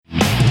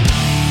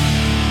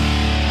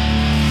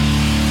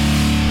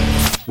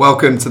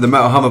Welcome to the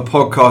Metal Hammer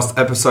Podcast,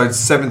 episode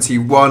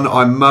 71.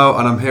 I'm Mo,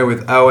 and I'm here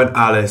with Elle and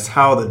Alice.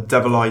 How the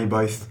devil are you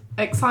both?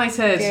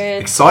 Excited.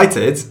 Good.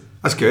 Excited?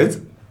 That's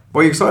good. What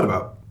are you excited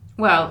about?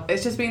 Well,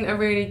 it's just been a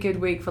really good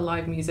week for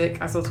live music,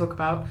 as we'll talk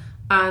about,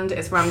 and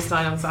it's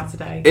Rammstein on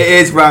Saturday. It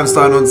is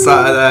Rammstein on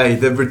Saturday.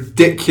 The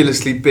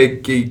ridiculously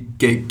big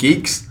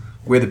geeks.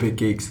 We're the big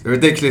geeks. The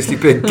ridiculously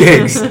big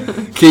gigs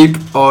keep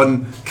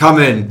on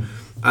coming.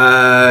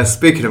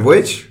 Speaking of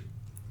which,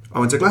 I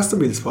went to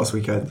Glastonbury this past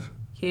weekend.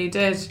 You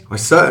did. I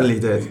certainly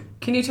did.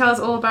 Can you tell us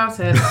all about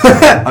it?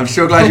 I'm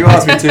sure glad you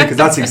asked me to, because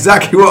that's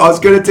exactly what I was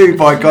going to do,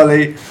 by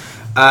golly.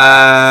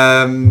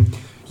 I mean,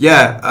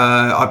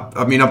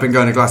 I've been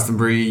going to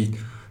Glastonbury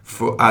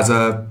as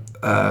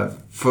a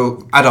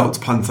full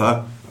adult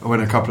punter. I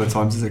went a couple of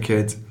times as a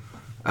kid,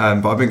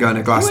 but I've been going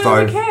to Glasto. You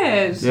went as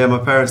a kid? Yeah, my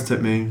parents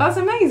took me. That's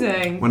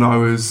amazing. When I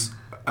was,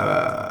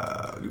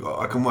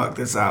 I can work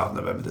this out,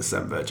 November,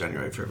 December,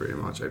 January, February,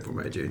 March, April,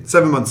 May, June.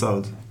 7 months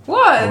old.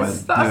 What?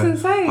 That's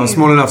insane. I was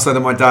small enough so that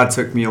my dad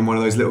took me on one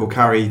of those little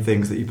carry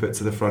things that you put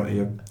to the front of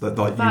your, that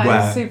you wear.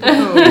 That is super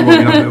cool. You want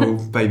me like a little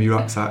baby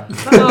rucksack.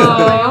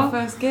 Oh, your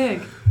first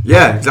gig.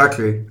 Yeah,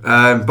 exactly.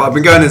 But I've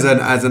been going as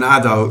an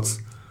adult,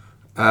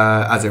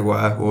 as it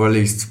were, or at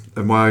least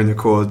of my own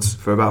accords,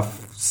 for about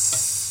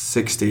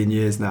 16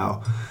 years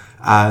now,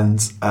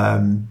 and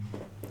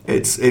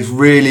it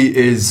really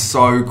is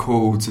so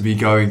cool to be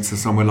going to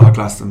somewhere like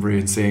Glastonbury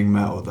and seeing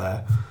metal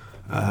there.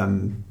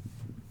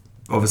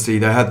 Obviously,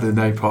 they had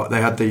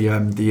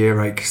the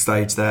Earache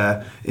stage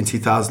there in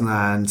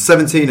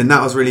 2017, and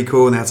that was really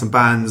cool. And they had some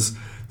bands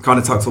kind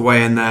of tucked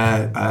away in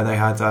there. They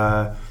had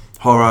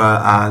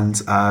Horror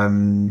and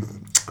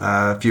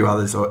a few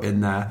others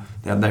in there.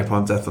 They had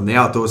Napalm Death on the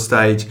outdoor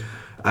stage.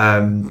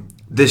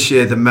 This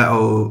year, the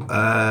metal,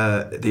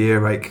 the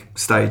Earache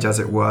stage, as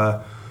it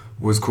were,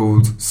 was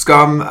called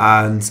Scum,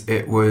 and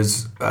it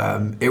was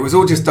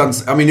all just done.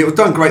 I mean, it was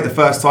done great the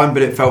first time,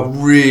 but it felt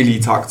really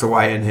tucked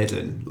away and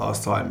hidden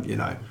last time,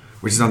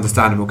 which is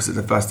understandable because it's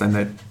the first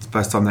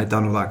time they'd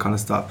done all that kind of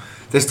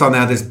stuff. This time they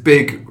had this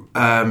big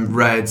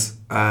red,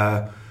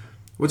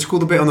 what do you call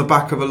the bit on the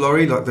back of a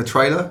lorry, like the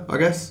trailer, I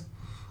guess?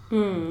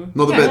 Not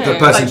the bit the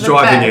person's like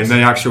driving bed. in,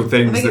 the actual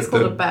things. I think it's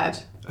called a bed.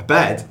 A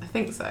bed? I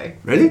think so.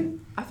 Really?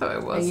 I thought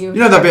it was. You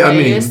know that bit I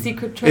mean?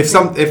 If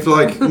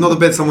Not the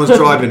bit someone's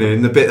driving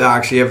in, the bit that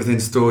actually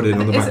everything's stored in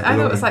on the back of the I thought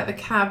lorry. it was like the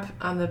cab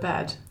and the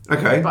bed.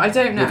 Okay. But I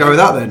don't know. We'll go with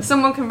that then.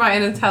 Someone can write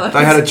in and tell us.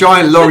 They had a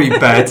giant lorry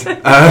bed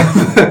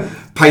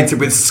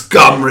painted with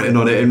Scum written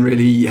on it in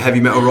really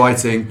heavy metal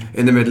writing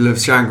in the middle of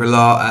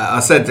Shangri-La. I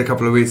said a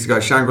couple of weeks ago,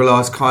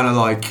 Shangri-La is kind of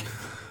like...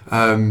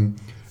 I mean,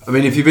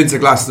 if you've been to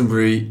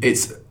Glastonbury,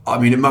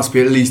 it must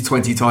be at least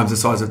 20 times the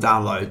size of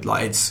Download.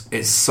 Like,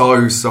 it's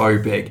so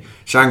big.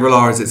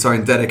 Shangri-La is its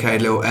own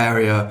dedicated little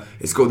area.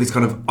 It's got these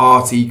kind of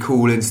arty,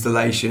 cool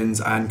installations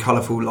and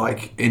colourful,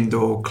 like,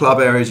 indoor club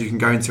areas you can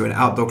go into and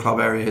outdoor club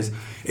areas.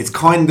 It's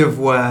kind of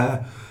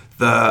where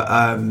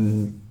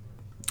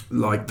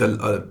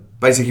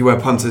basically where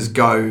punters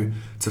go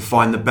to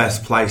find the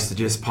best place to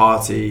just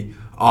party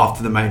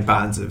after the main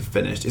bands have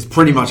finished. It's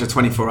pretty much a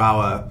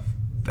 24-hour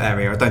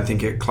area. I don't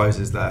think it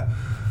closes there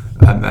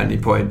at any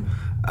point.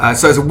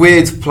 So it's a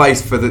weird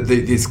place for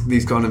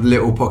these kind of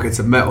little pockets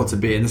of metal to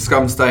be in. The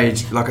Scum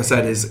stage, like I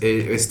said,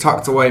 is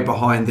tucked away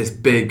behind this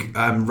big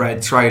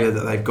red trailer that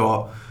they've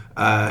got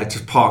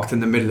just parked in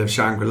the middle of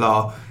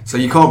Shangri-La. So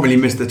you can't really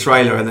miss the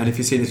trailer, and then if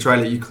you see the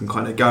trailer, you can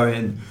kind of go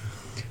in.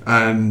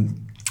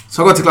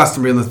 So I got to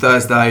Glastonbury on the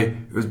Thursday.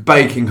 It was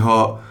baking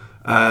hot.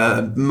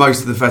 Most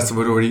of the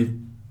festival had already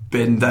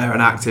been there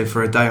and active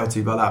for a day or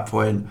two by that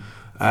point.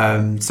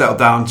 Settled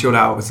down, chilled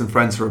out with some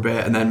friends for a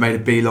bit, and then made a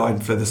beeline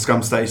for the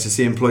Scum stage to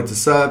see Employed to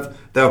Serve.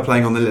 They were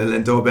playing on the little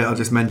indoor bit I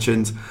just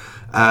mentioned,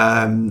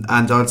 and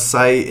I'd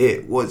say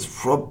it was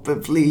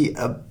probably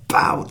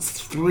about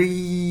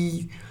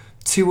 200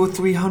 or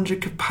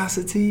 300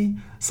 capacity,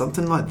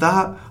 something like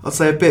that. I'd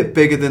say a bit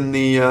bigger than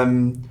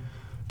the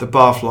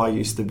Barfly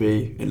used to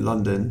be in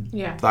London.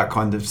 Yeah, that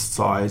kind of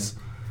size.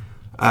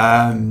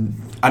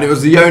 And it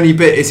was the only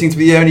bit. It seemed to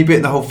be the only bit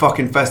in the whole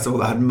fucking festival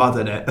that had mud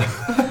in it.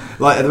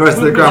 Like, the rest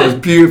of the ground was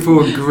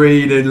beautiful and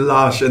green and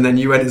lush, and then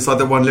you went inside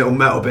the one little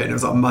metal bit and it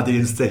was like muddy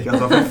and sticky. I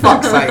was like, for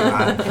fuck's sake,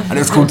 man. And it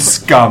was called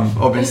Scum,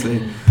 obviously.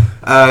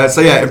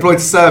 Employed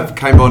to Serve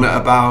came on at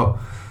about,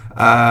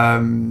 I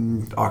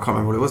can't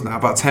remember what it was now,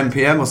 about 10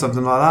 p.m. or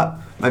something like that,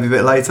 maybe a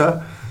bit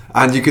later.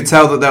 And you could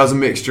tell that there was a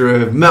mixture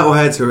of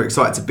metalheads who were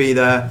excited to be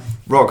there,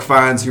 rock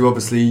fans who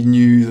obviously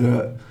knew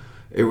that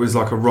it was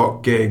like a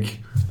rock gig,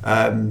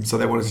 so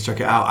they wanted to check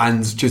it out,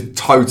 and just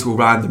total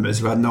randomers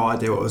who had no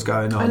idea what was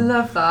going on. I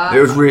love that. It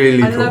was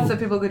really cool. I love that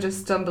people could just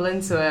stumble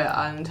into it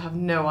and have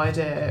no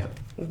idea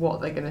what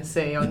they're going to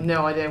see, or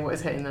no idea what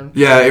is hitting them.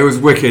 Yeah, it was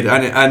wicked.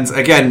 And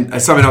again,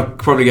 it's something I'll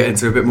probably get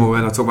into a bit more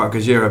when I talk about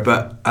Gojira,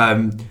 but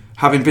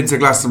having been to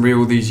Glastonbury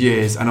all these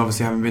years, and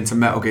obviously having been to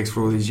metal gigs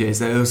for all these years,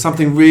 there was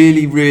something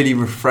really, really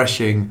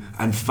refreshing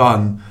and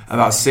fun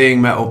about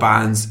seeing metal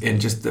bands in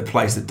just a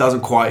place that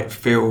doesn't quite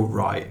feel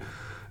right.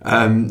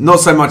 Not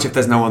so much if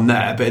there's no one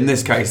there, but in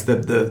this case,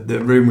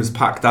 the room was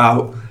packed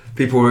out.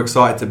 People were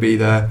excited to be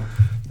there.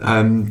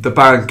 The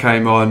band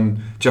came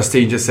on.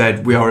 Justine just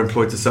said, "We are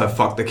employed to serve,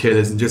 fuck the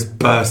Killers," and just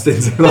burst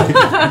into like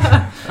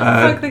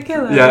fuck the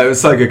Killers. Yeah, it was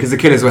so good because the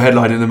Killers were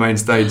headlining the main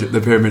stage at the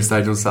Pyramid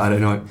Stage on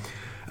Saturday night.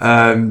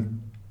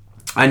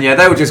 And yeah,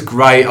 they were just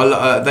great.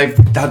 They've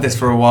had this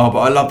for a while, but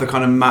I love the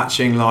kind of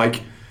matching,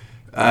 like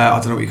I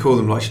don't know what you call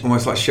them, like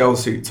almost like shell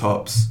suit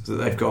tops that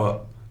they've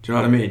got. Do you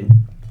know what I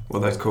mean? What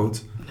are those called?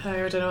 No,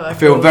 I don't know what I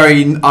feel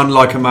very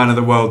unlike a man of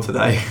the world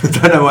today. I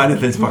don't know what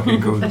anything's fucking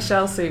called. A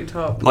shell suit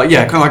top. Like,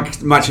 yeah, kind of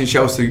like matching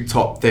shell suit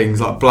top things,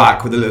 like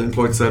black with a little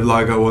Employed to Serve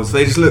logo on. So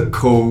they just look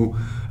cool.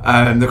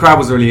 The crowd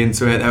was really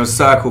into it. There was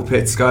circle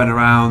pits going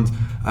around.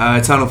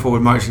 Eternal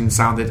Forward Motion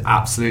sounded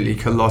absolutely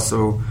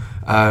colossal.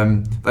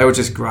 They were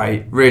just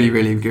great. Really,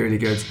 really, really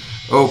good.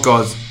 Oh,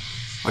 God.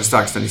 I just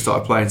accidentally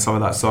started playing some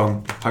of that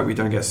song. Hope we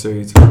don't get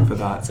sued for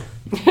that.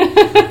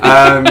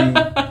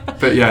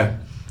 But yeah.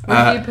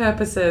 Review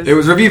purposes. It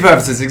was review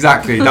purposes,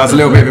 exactly. That was a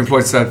little bit of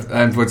Employed to Serve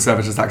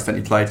I just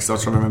accidentally played because I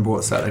was trying to remember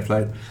what set they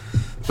played.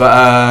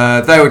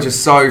 But they were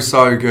just so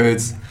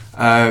good.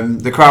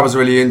 The crowd was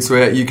really into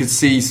it. You could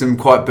see some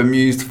quite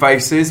bemused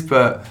faces,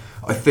 but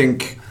I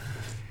think,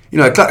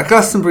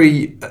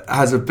 Glastonbury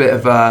has a bit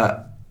of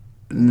a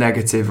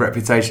negative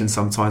reputation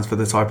sometimes for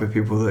the type of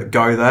people that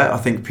go there. I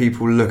think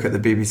people look at the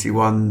BBC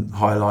One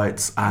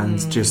highlights and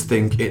just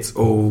think it's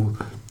all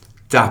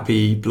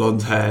dappy,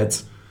 blonde-haired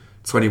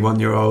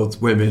 21-year-old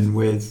women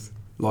with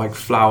like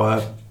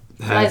flower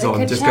heads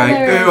on, just going,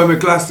 "Oh, I'm at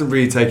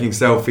Glastonbury," taking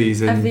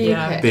selfies and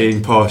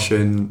being posh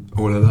and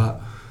all of that.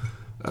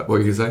 What were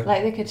you going to say?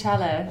 Like the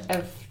Coachella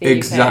of the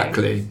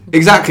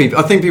Exactly.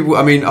 I think people,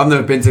 I've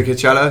never been to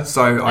Coachella,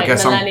 so like I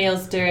guess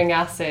millennials doing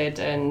acid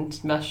and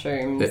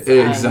mushrooms.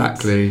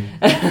 Exactly.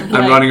 And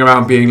running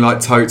around being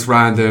like totes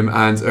random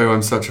and, "Oh,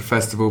 I'm such a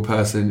festival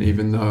person,"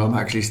 even though I'm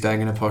actually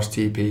staying in a posh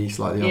teepee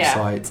slightly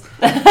off-site.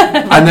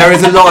 And there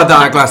is a lot of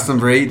that at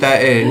Glastonbury,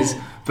 there is.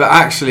 But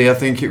actually, I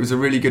think it was a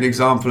really good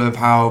example of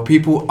how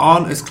people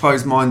aren't as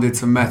close-minded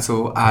to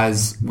metal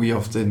as we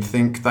often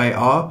think they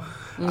are.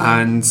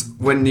 And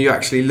when you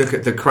actually look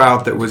at the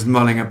crowd that was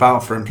mulling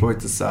about for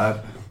Employed to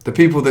Serve, the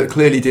people that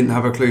clearly didn't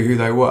have a clue who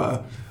they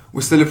were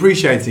still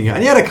appreciating it.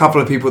 And you had a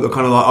couple of people that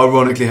kind of like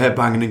ironically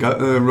headbanging and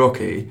go,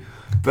 Rocky.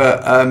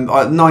 But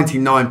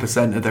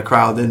 99% of the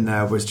crowd in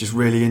there was just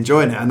really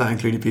enjoying it. And that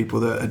included people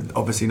that had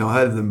obviously not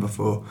heard of them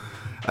before.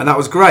 And that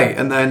was great.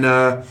 And then,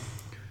 that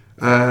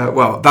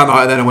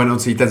night I went on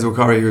to see Denzel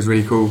Curry, who was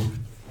really cool.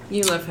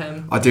 You love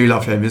him. I do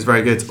love him. He's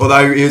very good.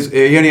 Although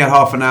he only had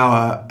half an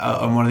hour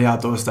on one of the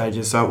outdoor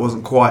stages, so it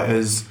wasn't quite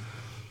as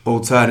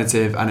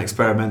alternative and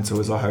experimental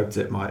as I hoped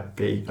it might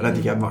be. I don't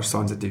think he had much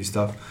time to do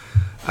stuff.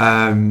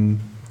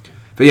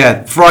 But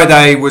yeah,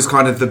 Friday was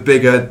kind of the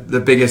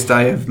biggest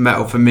day of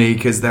metal for me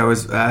because there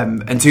was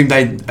Entombed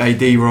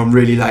AD were on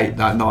really late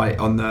that night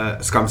on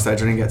the Scum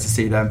stage. I didn't get to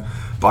see them,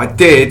 but I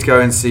did go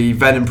and see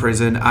Venom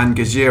Prison and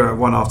Gojira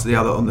one after the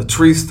other on the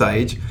Truth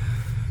stage.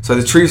 So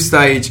the Truth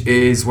stage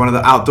is one of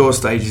the outdoor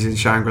stages in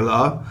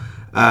Shangri-La,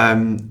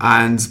 and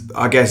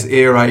I guess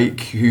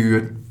Earache, who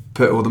had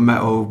put all the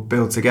metal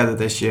build together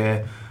this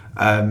year,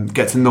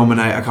 get to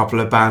nominate a couple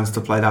of bands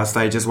to play that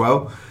stage as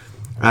well.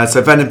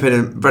 So Venom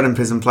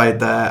Prison played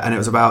there, and it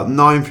was about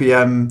 9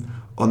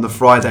 p.m. on the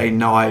Friday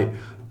night.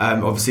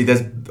 Obviously,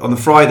 on the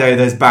Friday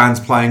there's bands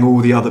playing all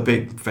the other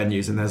big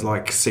venues, and there's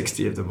like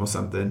 60 of them or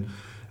something.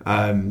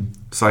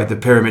 So the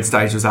Pyramid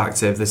stage was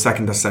active, the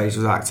second stage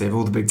was active,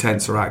 all the big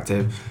tents were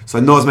active. So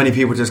not as many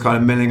people just kind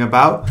of milling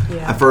about.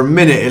 Yeah. And for a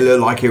minute it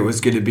looked like it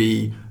was going to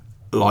be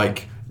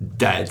like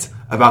dead.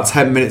 About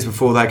 10 minutes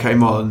before they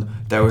came on,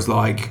 there was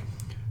like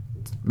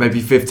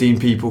maybe 15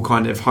 people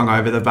kind of hung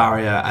over the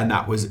barrier, and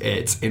that was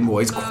it in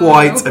what is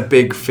quite a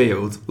big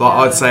field. Like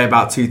I'd say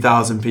about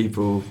 2,000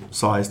 people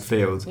sized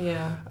field.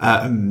 Yeah.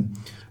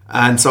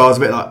 And so I was a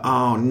bit like,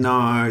 oh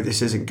no,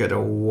 this isn't going to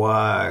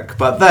work.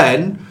 But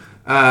then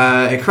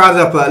it crowded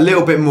up a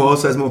little bit more,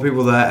 so there's more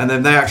people there, and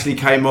then they actually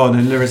came on,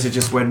 and Larissa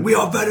just went, "We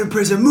are Venom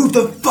Prison, move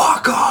the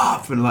fuck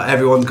off!" And like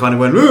everyone kind of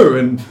went, "Woo!"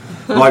 and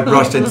like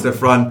rushed into the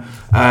front.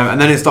 And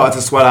then it started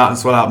to swell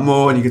out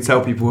more, and you could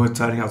tell people were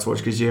turning out to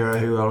watch Gojira,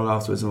 who were on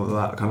afterwards and all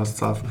that kind of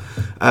stuff.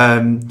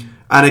 And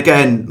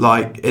again,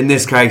 like in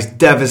this case,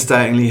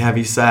 devastatingly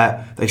heavy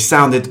set. They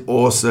sounded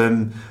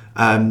awesome.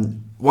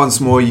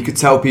 Once more, you could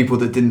tell people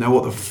that didn't know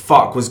what the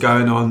fuck was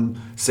going on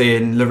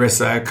seeing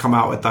Larissa come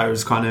out with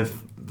those kind of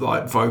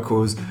like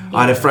vocals. Yeah.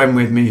 I had a friend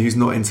with me who's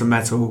not into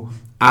metal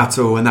at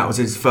all, and that was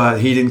his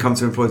first. He didn't come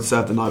to Employed to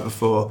Serve the night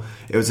before.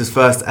 It was his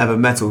first ever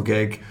metal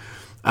gig.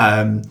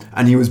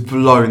 And he was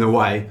blown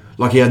away.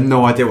 Like he had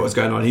no idea what was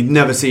going on. He'd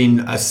never seen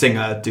a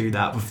singer do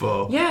that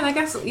before. Yeah, and I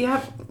guess you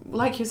have,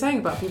 like you're saying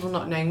about people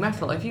not knowing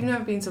metal, if you've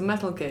never been to a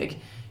metal gig,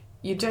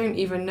 you don't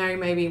even know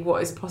maybe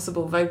what is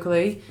possible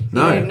vocally. You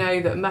No. don't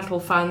know that metal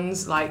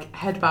fans like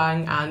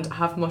headbang and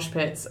have mosh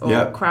pits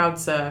or crowd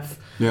surf.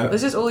 Yeah.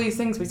 There's just all these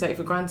things we take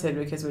for granted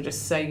because we're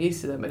just so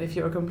used to them. But if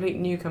you're a complete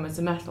newcomer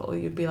to metal,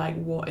 you'd be like,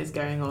 what is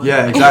going on?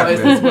 Yeah, What exactly.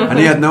 is this world? And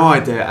he had no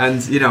idea.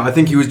 And, you know, I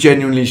think he was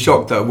genuinely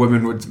shocked that a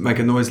woman would make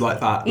a noise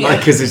like that. Yeah. Like,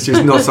 because it's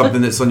just not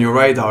something that's on your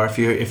radar if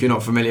you're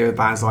not familiar with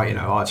bands like, you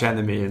know, Arch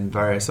Enemy and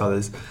various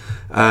others.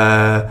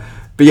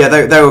 But yeah,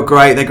 they were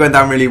great. They went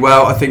down really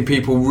well. I think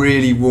people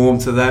really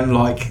warmed to them.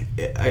 Like,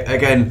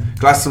 again,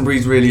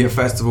 Glastonbury's really a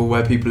festival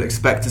where people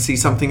expect to see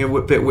something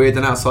a bit weird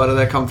and outside of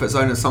their comfort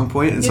zone at some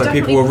point. And You're so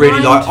people definitely were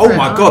really like, primed oh for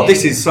my it, God, aren't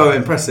this you? is so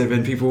impressive.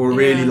 And people were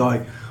really Yeah.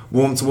 like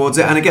warm towards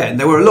it. And again,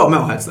 there were a lot of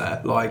metalheads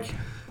there. Like,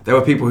 there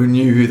were people who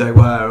knew who they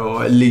were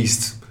or at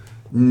least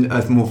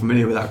are more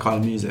familiar with that kind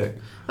of music.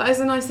 That is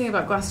the nice thing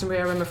about Glastonbury,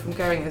 I remember from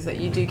going, is that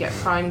you do get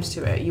primed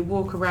to it. You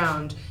walk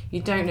around,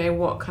 you don't know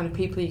what kind of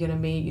people you're going to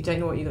meet, you don't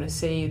know what you're going to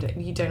see, you don't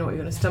know what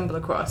you're going to stumble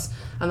across.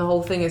 And the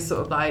whole thing is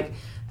sort of like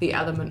the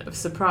element of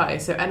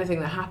surprise. So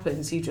anything that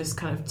happens, you just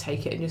kind of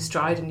take it in your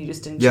stride and you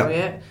just enjoy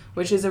it,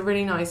 which is a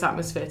really nice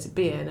atmosphere to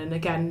be in. And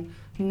again,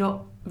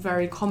 not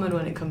very common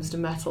when it comes to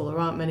metal. There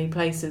aren't many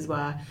places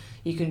where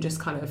you can just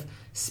kind of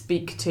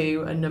speak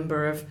to a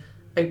number of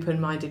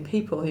open-minded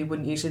people who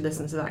wouldn't usually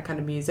listen to that kind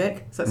of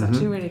music. So it's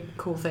actually a really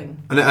cool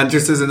thing. And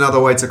just as another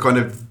way to kind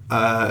of...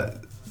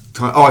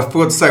 I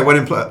forgot to say,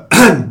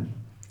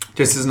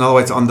 just as another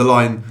way to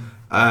underline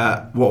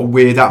what a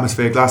weird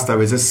atmosphere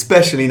Glasto is,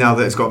 especially now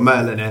that it's got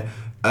metal in it.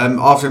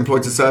 After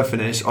Employed to Serve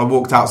finish, I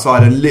walked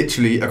outside and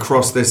literally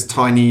across this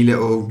tiny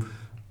little,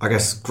 I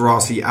guess,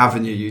 grassy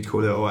avenue you'd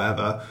call it or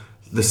whatever,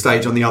 the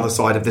stage on the other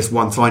side of this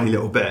one tiny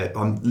little bit,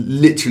 I'm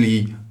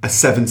literally a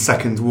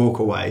 7-second walk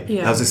away.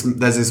 Yeah. There's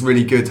this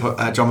really good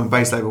drum and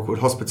bass label called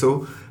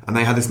Hospital, and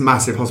they had this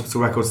massive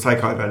Hospital Records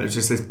takeover, and it was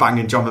just this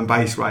banging drum and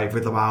bass rave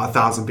with about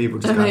 1,000 people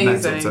just going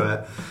mental to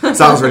it. So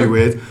that was really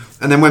weird.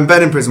 And then when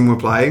Ben in Prison were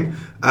playing,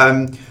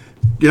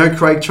 you know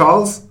Craig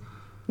Charles?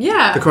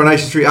 Yeah. The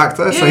Coronation Street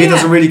actor. So Yeah, he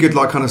does yeah. a really good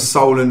like kind of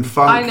soul and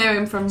funk. I know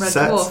him from Red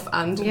sets. Dwarf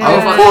and Yeah.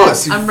 Oh, of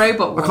course. and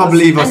Robot Wars. I can't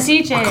believe And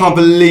DJ. I can't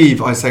believe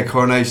I said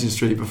Coronation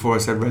Street before I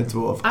said Red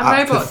Dwarf. And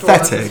Robot Dwarf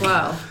Pathetic. as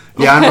well.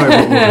 Yeah, and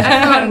Robot Wars.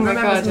 Everyone Oh my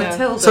remembers God, yeah.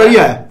 Matilda. So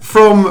yeah,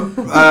 from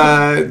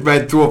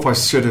Red Dwarf I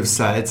should have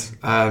said,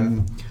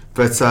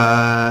 but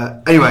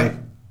anyway,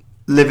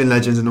 living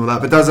legends and all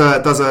that. But does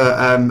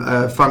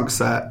a funk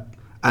set,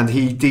 and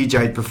he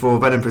DJ'd before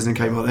Ben in Prison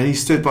came on, and he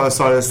stood by the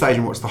side of the stage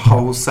and watched the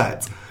whole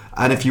set.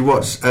 And if you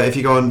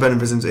go on Ben in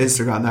Prison's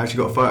Instagram, they actually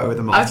got a photo with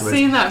him I've afterwards.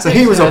 seen that So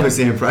he was picture.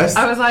 obviously impressed.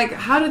 I was like,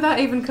 how did that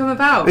even come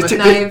about? It's But ju-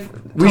 now it-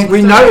 you've we told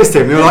we the noticed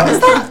story. him. We were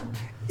like,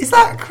 is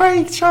that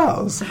Craig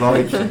Charles?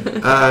 Like,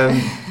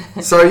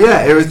 so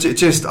yeah, it was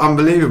just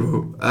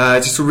unbelievable.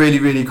 Just a really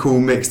really cool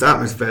mixed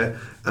atmosphere.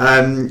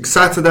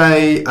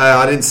 Saturday,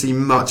 I didn't see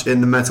much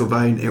in the metal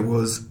vein. It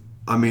was,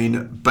 I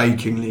mean,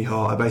 bakingly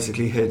hot. I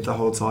basically hid the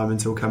whole time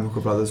until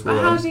Chemical Brothers were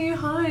But how on. do you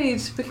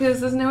hide?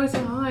 Because there's nowhere to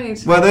hide.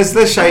 Well, there's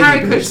shady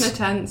Harry bits. Krishna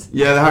tent.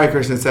 Yeah, the Hare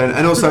Krishna tent.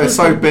 And also it's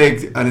so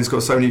big and it's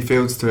got so many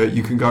fields to it,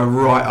 you can go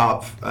right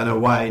up and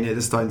away near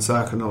the stone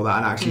circle and all that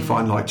and actually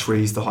find like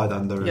trees to hide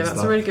under and Yeah, that's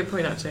stuff. a really good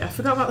point actually. I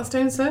forgot about the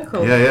stone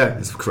circle. Yeah,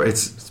 it's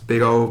a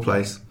big old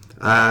place.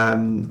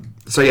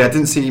 So yeah, I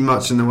didn't see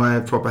much in the way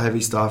of proper heavy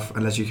stuff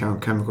unless you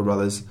count Chemical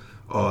Brothers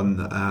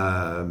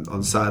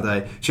on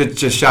Saturday. Should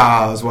just shout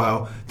out as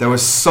well, there were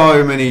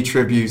so many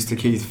tributes to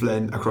Keith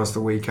Flint across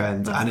the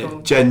weekend. That's and cool.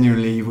 it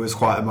genuinely was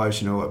quite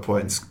emotional at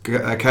points.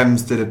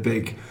 Chems did a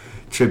big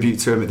tribute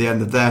to him at the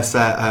end of their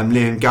set.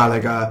 Liam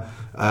Gallagher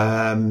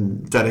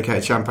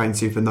dedicated Champagne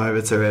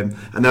Supernova to him,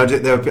 and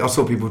I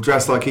saw people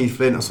dressed like Keith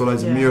Flint. I saw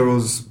loads of Yeah.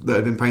 murals that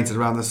had been painted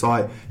around the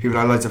site. People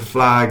had loads of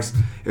flags.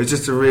 It was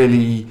just a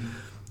really,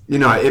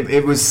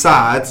 it was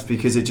sad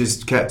because it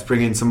just kept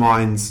bringing to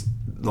mind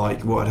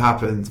like what had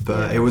happened,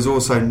 but Yeah. it was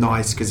also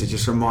nice because it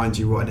just reminds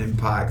you what an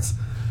impact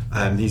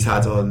he's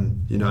had on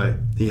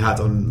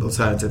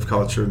alternative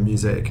culture and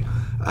music.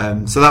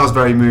 So that was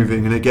very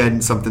moving, and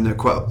again something that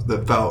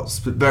felt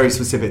very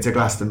specific to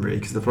Glastonbury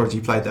because the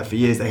Prodigy played there for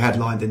years. They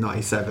headlined in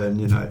 '97,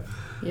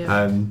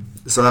 Yeah.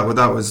 so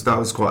that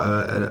was quite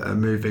a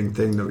moving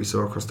thing that we saw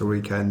across the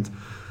weekend.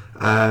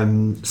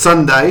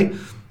 Sunday,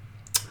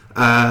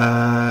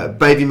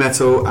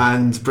 Babymetal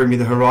and Bring Me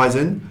the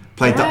Horizon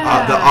played the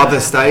other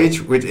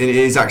stage, which it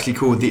is actually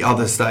called the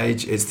other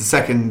stage. It's the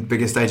second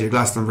biggest stage at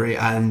Glastonbury,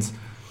 and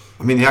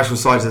I mean the actual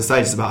size of the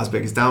stage is about as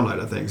big as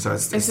Download, I think. So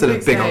it's still a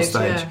big old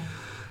stage.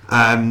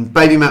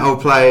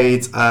 Babymetal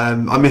played.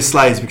 I missed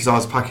Slaves because I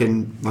was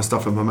packing my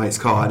stuff in my mate's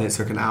car, and it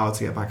took an hour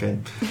to get back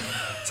in.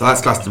 So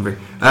that's Glastonbury.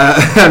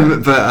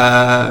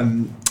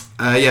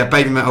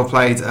 Babymetal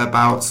played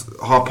about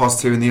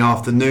 2:30 in the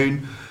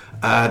afternoon.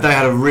 They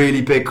had a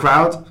really big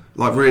crowd,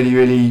 like really,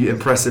 really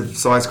impressive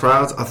size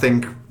crowd. I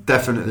think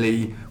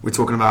definitely we're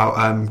talking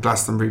about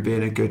Glastonbury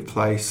being a good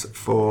place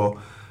for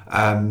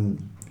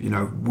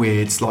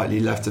weird, slightly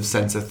left of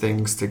centre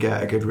things to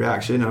get a good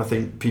reaction. And I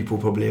think people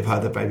probably have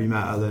heard of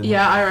Babymetal. And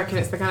yeah, I reckon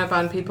it's the kind of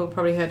band people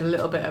probably heard a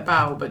little bit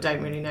about, but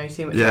don't really know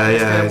too much. Yeah, about.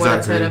 Just exactly.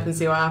 want to turn up and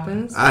see what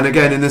happens. And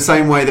again, in the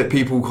same way that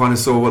people kind of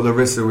saw what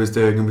Larissa was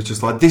doing and was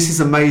just like, this is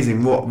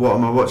amazing. What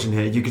am I watching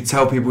here? You could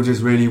tell people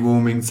just really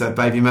warming to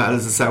Babymetal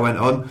as the set went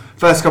on.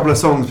 First couple of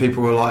songs,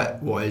 people were like,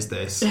 what is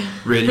this?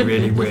 Really,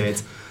 really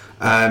weird.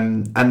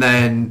 And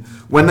then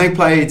when they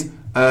played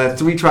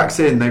 3 tracks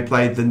in, they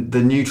played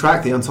the new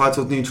track, the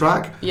untitled new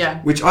track.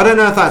 Yeah. Which I don't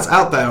know if that's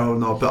out there or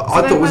not, but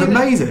I thought was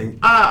amazing.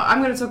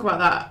 I'm going to talk about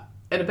that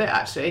in a bit,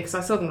 actually, because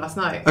I saw them last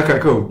night. Okay,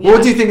 cool. Yeah.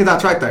 What do you think of that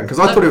track then? Because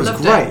I thought it was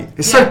great.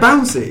 It's so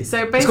bouncy.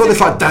 So it's got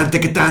this like dan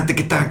digga dan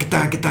digga dan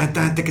digga dan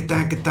dan digga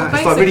dan digga dan.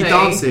 It's like really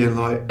dancey and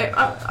like.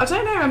 I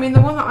don't know. I mean,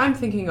 the one that I'm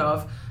thinking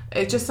of.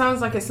 It just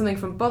sounds like it's something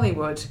from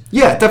Bollywood.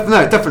 Yeah,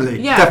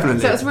 definitely. Yeah,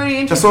 definitely. So it's really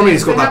interesting. That's what I mean.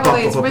 It's got that all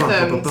these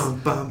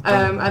rhythms,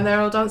 and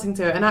they're all dancing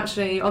to it. And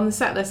actually, on the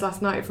set list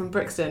last night from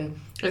Brixton,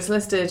 it's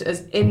listed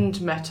as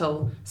Ind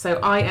Metal, so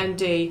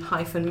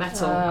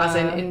IND-metal, as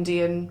in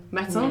Indian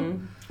metal.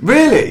 Mm.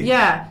 Really?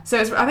 Yeah. So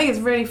I think it's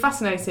really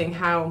fascinating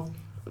how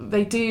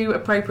they do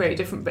appropriate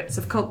different bits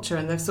of culture,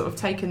 and they've sort of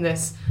taken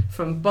this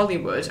from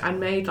Bollywood and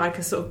made like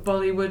a sort of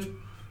Bollywood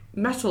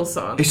metal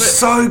song. It's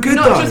so good,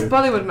 not though. just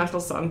Bollywood metal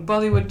song,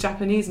 Bollywood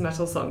Japanese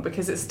metal song,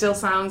 because it still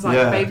sounds like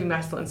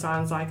Babymetal and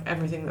sounds like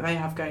everything that they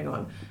have going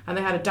on. And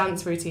they had a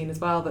dance routine as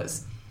well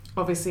that's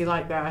obviously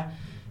like their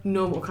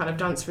normal kind of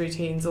dance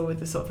routines, all with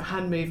the sort of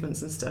hand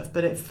movements and stuff,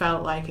 but it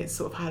felt like it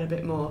sort of had a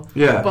bit more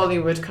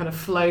Bollywood kind of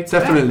flow to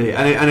definitely. it.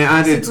 And it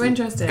added super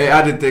interesting. It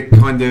added the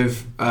kind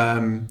of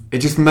it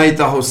just made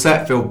the whole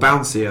set feel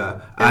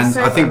bouncier, and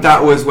I think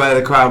that was where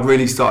the crowd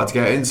really started to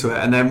get into it.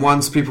 And then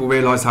once people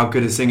realised how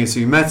good a singer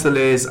Sue Metal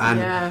is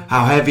and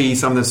how heavy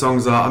some of the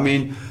songs are, I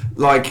mean,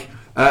 like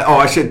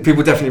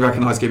people definitely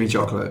recognise Gimme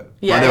Chocolate.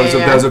 Yeah, like,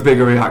 there was a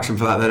bigger reaction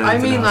for that than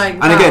anything else. Like,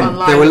 and again,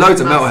 there were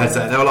loads of metalheads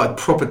there. They were like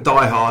proper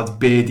diehard,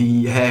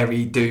 beardy,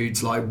 hairy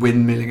dudes like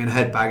windmilling and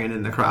headbanging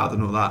in the crowd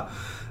and all that.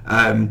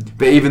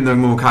 But even the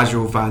more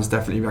casual fans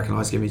definitely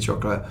recognise Gimme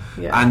Chocolate.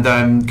 Yeah. And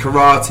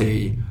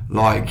Karate,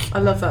 like, I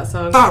love that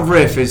song. That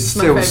riff is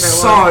still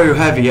so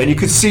heavy, and you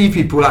could see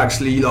people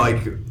actually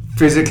like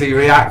physically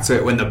react to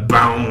it when the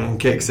boom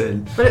kicks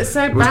in. But it's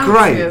so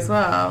bouncy as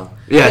well.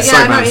 Yeah, so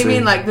I know bouncy. What you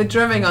mean, like the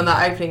drumming on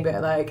that opening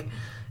bit, like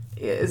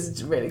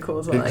it's really cool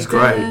as well. It's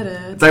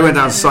great. They went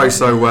down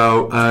so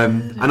well,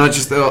 and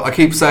I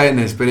keep saying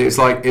this, but it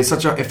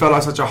felt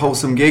like such a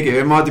wholesome gig. It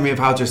reminded me of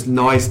how just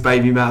nice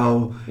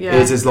Babymetal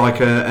is as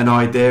like an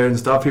idea and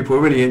stuff. People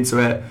were really into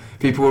it.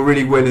 People were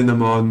really winning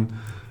them on.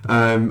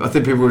 I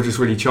think people were just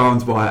really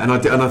charmed by it,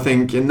 and I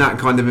think in that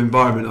kind of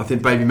environment, I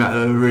think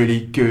Babymetal are a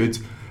really good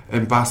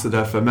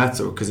ambassador for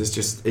metal, because it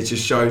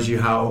just shows you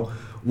how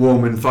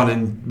warm and fun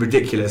and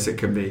ridiculous it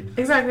can be.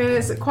 Exactly, and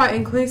it's quite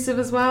inclusive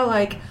as well.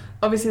 Like,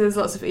 obviously there's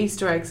lots of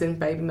Easter eggs in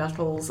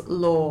Babymetal's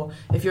lore.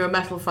 If you're a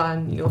metal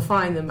fan, you'll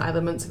find them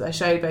elements of their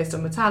show based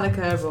on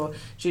Metallica or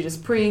Judas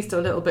Priest,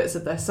 or little bits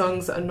of their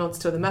songs that are nods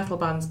to other metal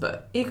bands.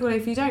 But equally,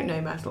 if you don't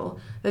know metal,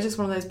 they're just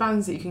one of those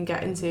bands that you can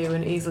get into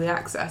and easily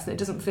access, and it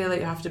doesn't feel like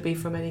you have to be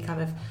from any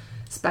kind of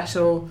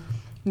special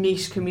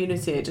niche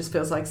community. It just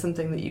feels like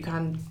something that you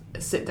can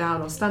sit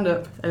down or stand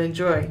up and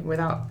enjoy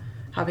without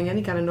having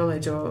any kind of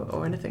knowledge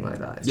or anything like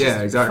that. It's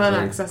just exactly. Fun,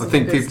 accessible, I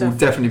think people will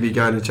definitely be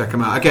going to check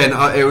them out. Again,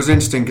 it was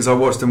interesting because I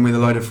watched them with a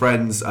load of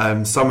friends,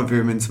 some of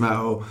whom into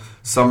metal,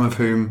 some of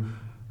whom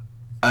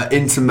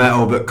into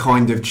metal but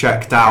kind of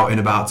checked out in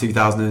about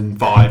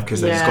 2005 because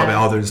they just got a bit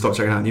older and stopped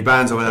checking out new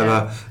bands or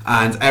whatever,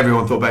 and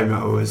everyone thought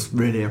Babymetal was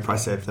really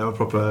impressive. They were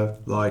proper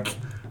like,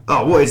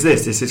 oh, what is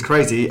this? This is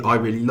crazy. I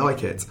really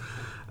like it.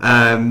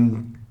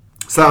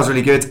 So that was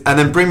really good. And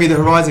then Bring Me the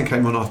Horizon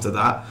came on after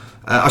that.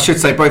 I should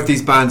say both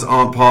these bands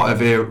weren't part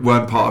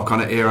of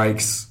kind of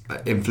Earache's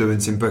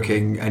influence in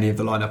booking any of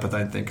the lineup. I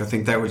don't think. I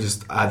think they were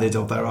just added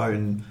of their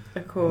own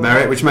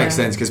merit, which makes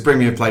sense because Bring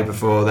Me have played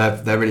before.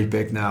 They're really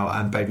big now,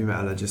 and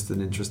Babymetal are just an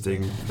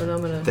interesting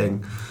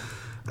thing.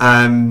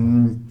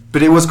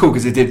 But it was cool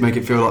because it did make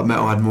it feel like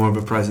metal had more of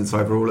a presence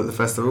overall at the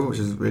festival, which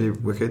is really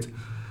wicked.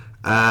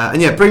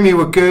 And Bring Me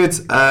were good.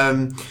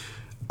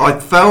 I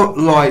felt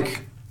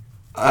like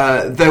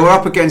they were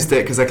up against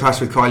it because they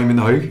clashed with Kylie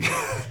Minogue.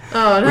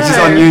 Oh, no. Which is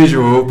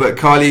unusual, but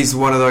Kylie's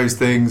one of those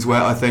things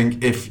where I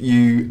think if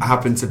you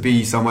happen to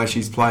be somewhere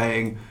she's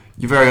playing,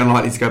 you're very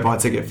unlikely to go buy a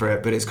ticket for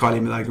it, but it's Kylie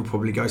Minogue who'll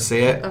probably go see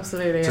it.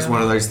 Absolutely, just one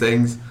of those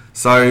things.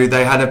 So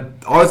they had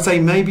I would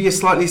say maybe a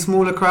slightly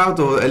smaller crowd,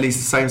 or at least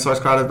the same size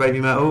crowd of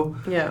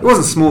Babymetal. Yeah. It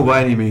wasn't small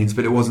by any means,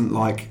 but it wasn't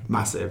like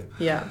massive.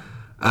 Yeah.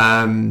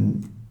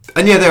 And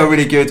they were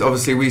really good.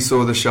 Obviously, we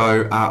saw the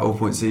show at All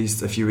Points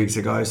East a few weeks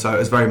ago, so it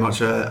was very much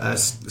a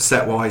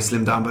set-wise,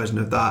 slimmed-down version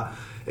of that.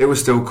 It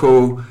was still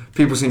cool.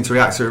 People seemed to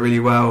react to it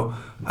really well.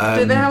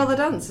 Did they have all the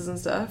dancers and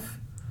stuff?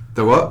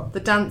 The what? The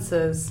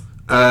dancers.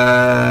 They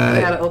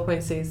had at All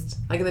Points East,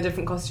 like in the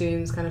different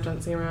costumes, kind of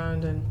dancing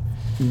around and.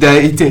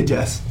 They did,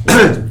 yes.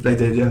 They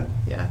did, yeah.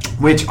 Yeah.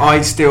 Which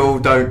I still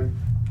don't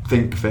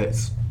think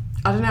fits.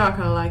 I don't know. I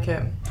kind of like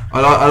it.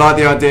 I like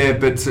the idea,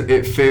 but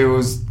it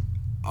feels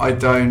I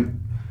don't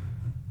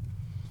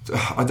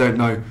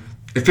know.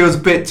 It feels a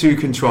bit too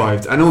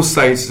contrived, and all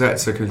stage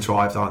sets are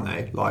contrived, aren't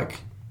they? Like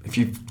if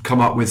you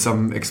come up with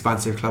some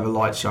expansive, clever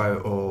light show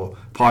or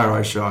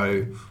pyro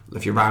show,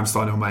 if you're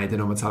Rammstein or Maiden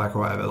or Metallica or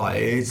whatever, like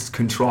it's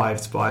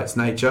contrived by its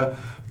nature,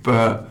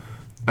 but.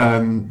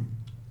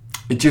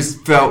 It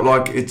just feels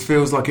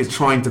like it's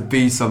trying to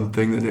be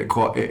something that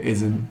it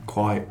isn't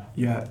quite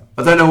yet.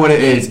 I don't know what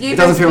it is. It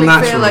doesn't feel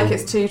natural. You feel like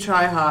it's too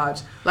try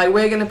hard. Like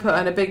we're going to put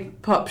on a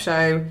big pop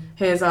show.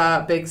 Here's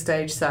our big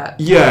stage set.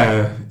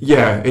 Yeah,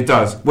 it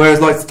does.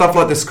 Whereas like stuff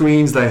like the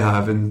screens they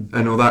have and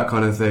all that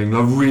kind of thing,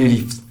 like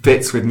really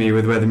fits with me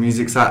with where the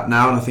music's at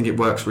now, and I think it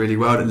works really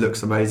well. It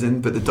looks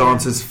amazing, but the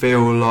dancers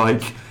feel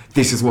like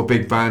this is what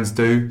big bands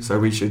do, so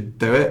we should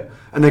do it.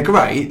 And they're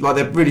great. Like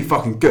they're really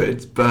fucking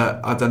good, but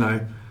I don't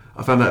know.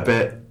 I found that a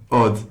bit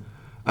odd.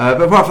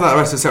 But apart from that, the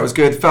rest of the set was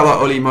good. Felt like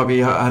Ollie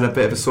had a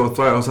bit of a sore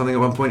throat or something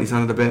at one point. He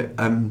sounded a bit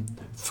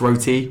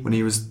throaty when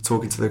he was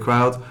talking to the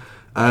crowd.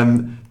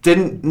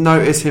 Didn't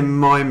notice him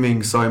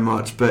miming so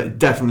much, but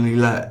definitely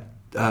let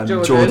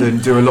Jordan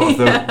do a lot of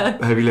the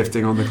heavy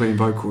lifting on the clean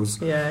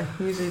vocals. Yeah,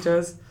 he usually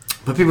does.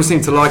 But people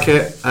seem to like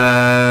it.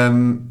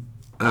 One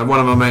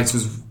of my mates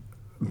was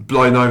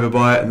blown over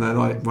by it, and they're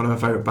like one of my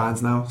favourite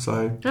bands now.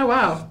 So oh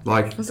wow,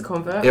 like that's a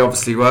convert. It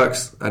obviously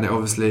works, and it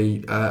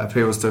obviously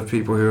appeals to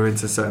people who are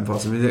into certain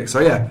parts of music. So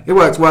yeah, it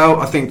worked well.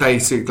 I think they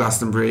suit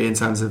Glastonbury in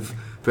terms of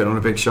putting on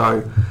a big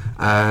show,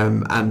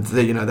 and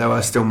there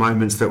were still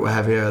moments that were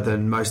heavier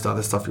than most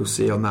other stuff you'll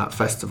see on that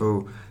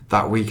festival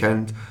that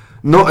weekend.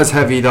 Not as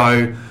heavy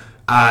though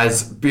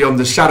as, beyond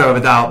a shadow of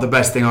a doubt, the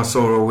best thing I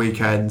saw all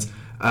weekend.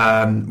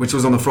 Which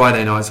was on the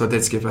Friday night, so I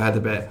did skip ahead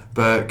a bit.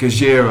 But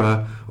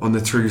Gojira on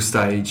the True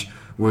stage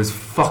was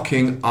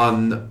fucking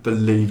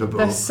unbelievable.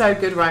 They're so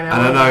good right now.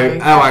 And I know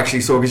Elle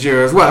actually saw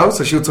Gojira as well,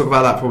 so she'll talk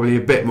about that probably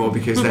a bit more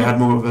because they had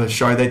more of a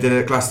show they did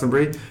at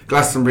Glastonbury.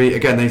 Glastonbury,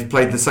 again, they've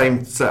played the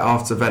same set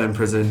after Venom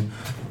Prison,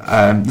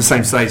 the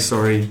same stage,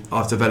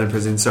 after Venom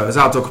Prison. So it was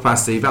outdoor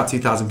capacity, about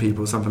 2,000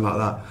 people, something like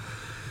that.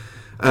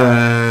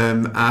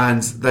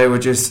 And they were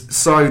just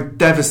so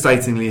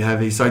devastatingly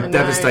heavy, so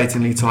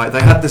devastatingly tight.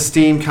 They had the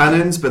steam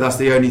cannons, but that's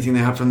the only thing they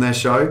had from their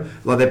show.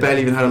 Like they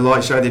barely even had a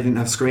light show. They didn't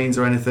have screens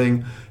or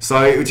anything.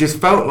 So it just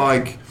felt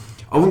like,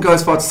 I wouldn't go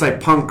as far to say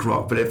punk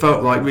rock, but it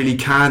felt like really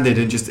candid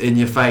and just in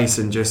your face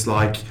and just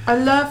like, I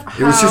love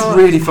how it was just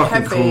really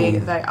fucking heavy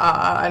cool. they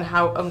are and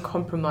how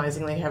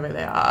uncompromisingly heavy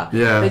they are.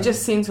 Yeah, they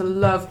just seem to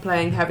love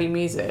playing heavy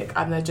music,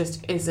 and there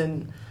just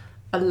isn't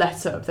a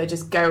let up. They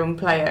just go and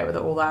play it with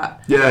all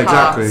that. Yeah,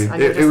 exactly. And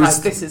you're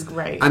just like, this is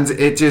great. And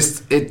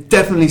it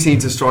definitely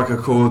seemed to strike a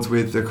chord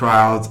with the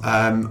crowd.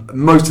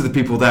 Most of the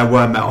people there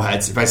were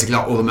metalheads. Basically,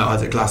 like all the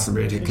metalheads at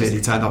Glastonbury had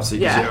clearly turned up to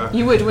Gojira.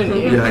 You would, wouldn't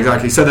you? Yeah,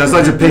 exactly. So there was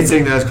loads of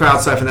pitting, there was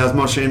crowd surfing, there was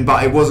moshing,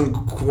 but it wasn't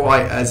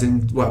quite as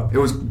it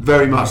was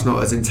very much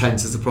not as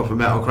intense as a proper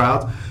metal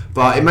crowd.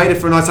 But it made it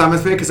for a nice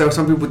atmosphere because there were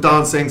some people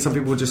dancing, some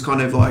people just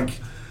kind of like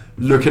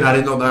looking at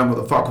it, not knowing what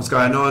the fuck was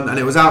going on, and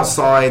it was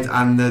outside,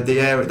 and that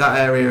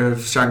area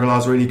of Shangri-La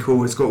is really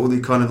cool. It's got all the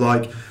kind of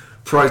like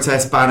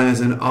protest banners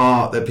and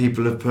art that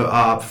people have put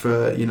up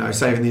for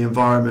saving the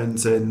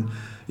environment, and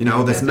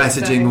all this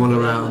messaging all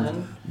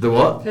around. The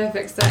what?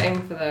 Perfect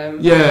setting for them.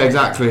 Yeah,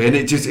 exactly. And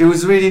it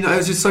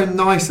was just so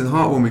nice and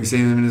heartwarming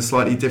seeing them in a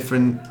slightly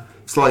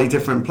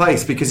different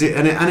place, because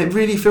it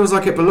really feels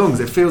like it belongs.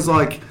 It feels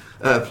like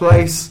a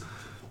place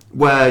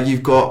where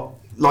you've got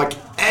like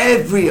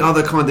every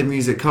other kind of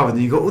music covered,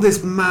 and you've got all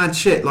this mad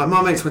shit. Like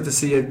my mates went to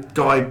see a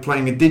guy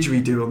playing a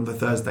didgeridoo on the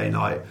Thursday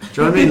night. Do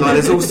you know what I mean? Like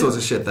there's all sorts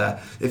of shit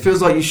there. It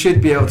feels like you should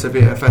be able to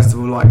be at a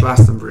festival like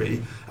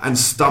Glastonbury and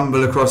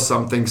stumble across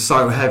something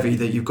so heavy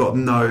that you've got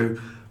no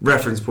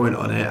reference point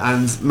on it,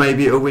 and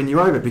maybe it'll win you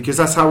over, because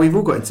that's how we've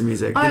all got into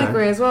music. I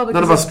agree as well.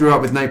 None of us grew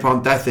up with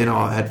Napalm Death in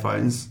our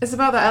headphones. It's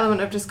about that element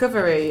of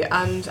discovery,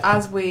 and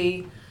as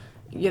we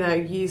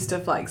use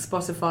stuff like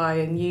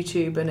Spotify and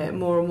YouTube, and it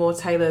more and more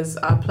tailors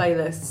our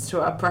playlists to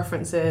our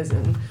preferences,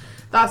 and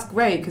that's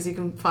great because you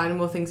can find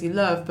more things you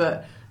love.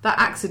 But that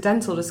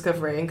accidental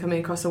discovery and coming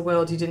across a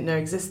world you didn't know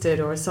existed,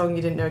 or a song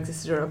you didn't know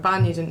existed, or a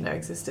band you didn't know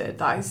existed,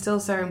 that is still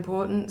so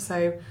important.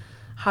 So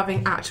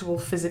having actual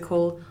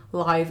physical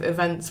live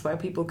events where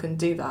people can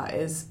do that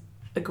is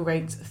a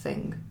great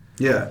thing.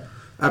 Yeah,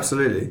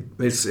 absolutely.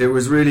 It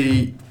was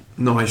really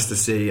nice to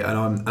see,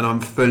 and I'm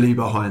fully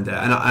behind it.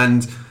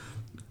 And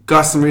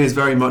Glastonbury is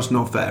very much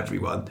not for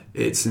everyone.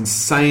 It's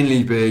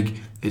insanely big.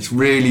 It's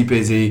really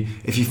busy.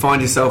 If you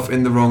find yourself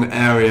in the wrong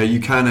area,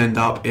 you can end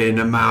up in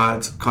a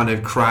mad kind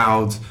of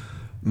crowd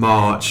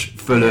march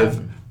full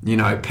of,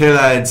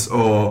 pillheads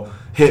or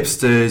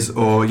hipsters,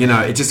 or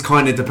it just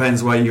kind of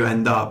depends where you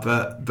end up.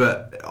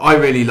 But I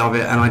really love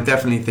it, and I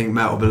definitely think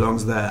metal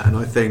belongs there. And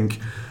I think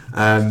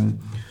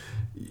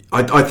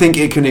I think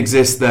it can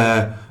exist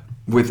there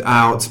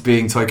without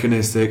being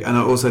tokenistic, and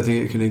I also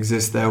think it can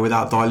exist there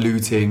without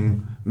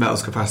diluting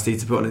metal's capacity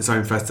to put on its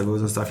own festivals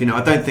and stuff.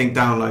 I don't think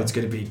Download's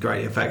going to be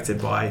greatly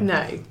affected by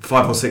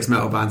 5 or 6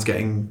 metal bands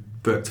getting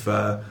booked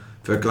for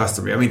for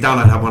Glastonbury. I mean,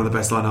 Download had one of the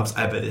best lineups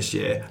ever this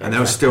year, and there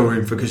was still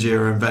room for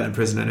Gojira and Venom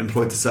Prison and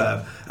Employed to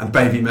Serve and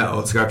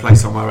Babymetal to go play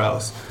somewhere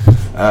else.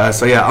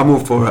 So yeah, I'm all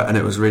for it, and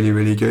it was really,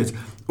 really good.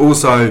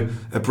 Also,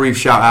 a brief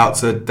shout out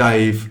to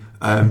Dave,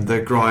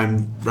 the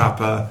grime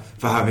rapper,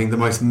 for having the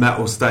most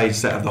metal stage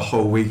set of the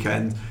whole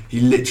weekend. He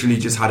literally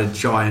just had a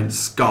giant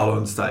skull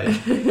on stage,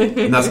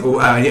 and that's all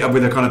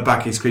with a kind of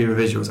backy screamer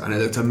visuals, and it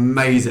looked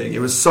amazing. It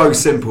was so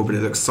simple, but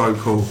it looked so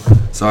cool.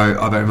 So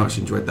I very much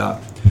enjoyed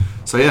that.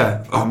 So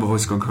yeah, my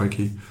voice has gone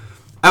croaky.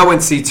 I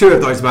went to see two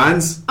of those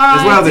bands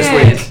as well this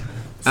week.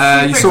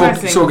 You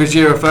saw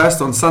Gojira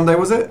first on Sunday,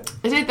 was it?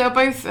 I did. They were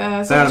both. They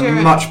had a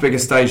much bigger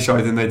stage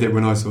show than they did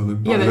when I saw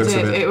them. Yeah, they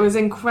did. It was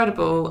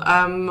incredible.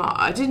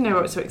 I didn't know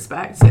what to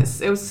expect.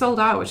 It was sold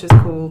out, which is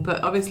cool.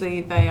 But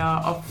obviously, they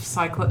are off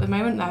cycle at the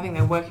moment. I think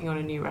they're working on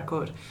a new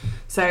record,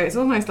 so it's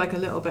almost like a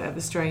little bit of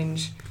a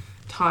strange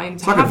time.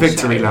 It's like a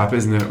victory lap,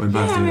 isn't it? When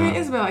bands do that. It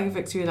is a bit like a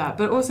victory lap.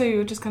 But also,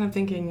 you're just kind of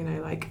thinking,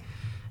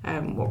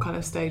 what kind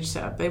of stage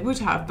setup they would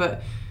have,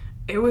 but.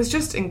 It was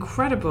just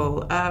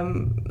incredible.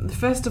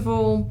 First of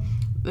all,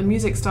 the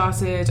music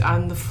started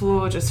and the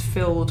floor just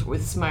filled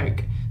with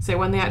smoke. So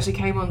when they actually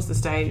came onto the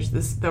stage,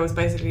 there was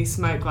basically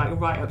smoke like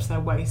right up to their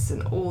waists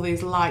and all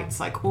these lights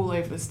like all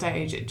over the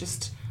stage.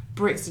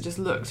 Brixton just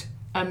looked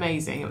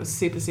amazing. It was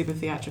super, super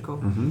theatrical.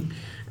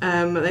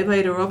 Mm-hmm. They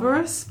played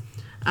Ouroboros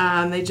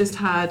and they just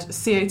had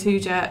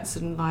CO2 jets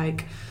and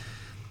like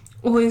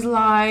all these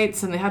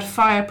lights, and they had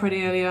fire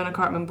pretty early on. I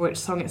can't remember which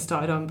song it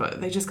started on,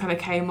 but they just kind of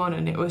came on,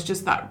 and it was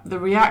just that the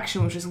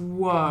reaction was just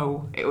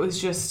whoa. It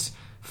was just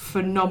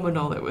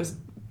phenomenal.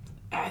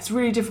 It's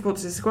really difficult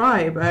to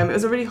describe. It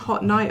was a really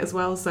hot night as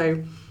well,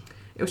 so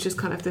it was just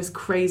kind of this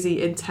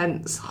crazy,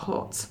 intense,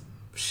 hot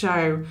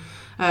show.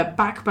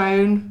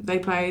 Backbone, they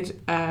played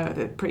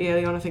pretty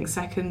early on, I think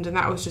second, and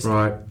that was just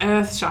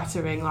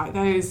earth-shattering. Like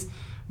those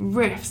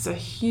riffs are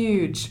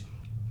huge.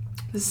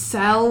 The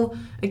Cell,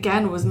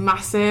 again, was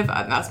massive,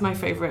 and that's my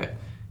favourite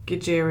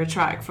Gojira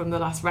track from the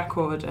last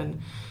record,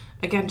 and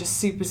again, just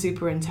super,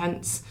 super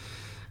intense.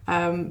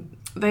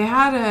 They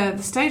had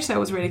the stage set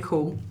was really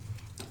cool.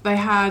 They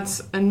had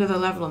another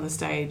level on the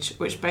stage,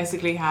 which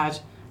basically had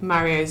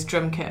Mario's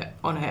drum kit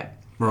on it,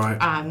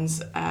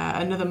 and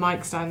another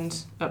mic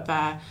stand up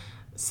there,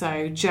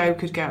 so Joe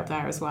could go up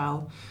there as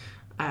well,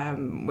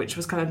 which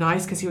was kind of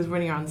nice because he was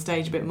running around the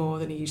stage a bit more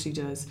than he usually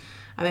does.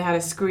 And they had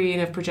a screen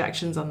of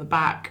projections on the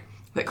back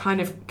that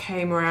kind of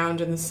came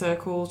around in the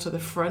circle to the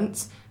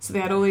front. So they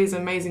had all these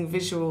amazing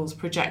visuals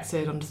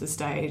projected onto the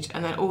stage,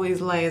 and then all these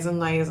layers and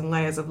layers and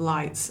layers of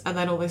lights, and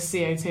then all this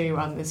CO2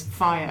 and this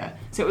fire.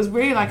 So it was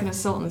really like an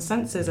assault on the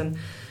senses, and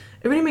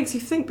it really makes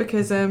you think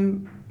because,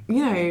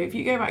 if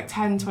you go back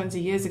 10, 20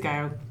 years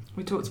ago,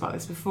 we talked about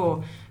this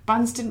before,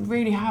 bands didn't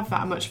really have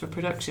that much of a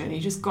production. You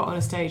just got on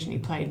a stage and you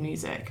played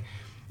music.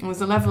 And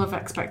there's a level of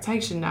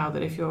expectation now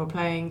that if you're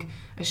playing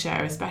a show,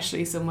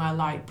 especially somewhere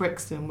like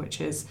Brixton,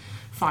 which is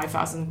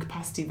 5,000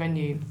 capacity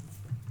venue,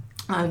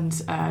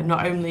 and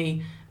not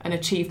only an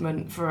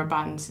achievement for a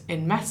band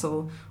in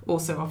metal,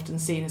 also often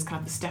seen as kind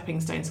of the stepping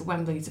stone to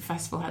Wembley, to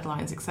festival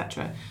headlines,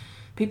 etc.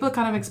 People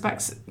kind of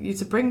expect you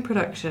to bring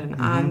production,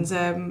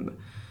 and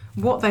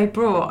what they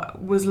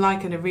brought was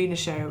like an arena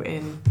show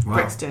in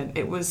Brixton.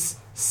 It was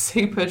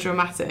super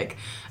dramatic,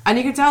 and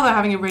you could tell they're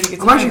having a really good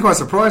time. I'm actually quite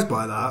surprised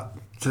by that.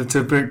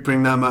 To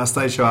bring that amount of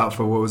stage show out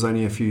for what was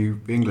only a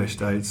few English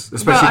dates,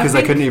 especially because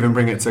they couldn't even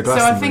bring it to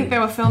Glastonbury. So I think they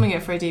were filming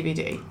it for a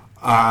DVD.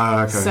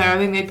 Okay. So I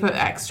think they put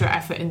extra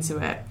effort into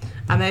it,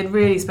 and they'd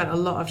really spent a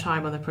lot of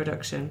time on the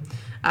production.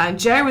 And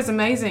Joe was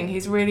amazing.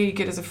 He's really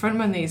good as a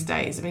frontman these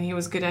days. I mean, he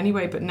was good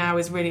anyway, but now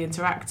he's really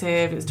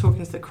interactive. He was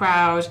talking to the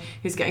crowd.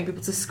 He was getting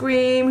people to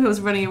scream. He was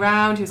running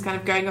around. He was kind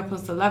of going up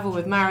onto the level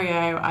with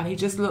Mario, and he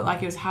just looked like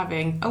he was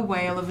having a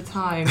whale of a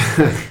time.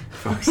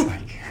 Fuck's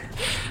sake.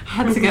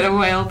 Had to get a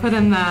whale put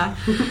in there.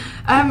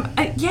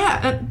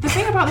 The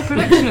thing about the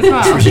production as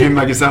well. You didn't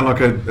make it sound like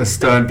a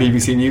stern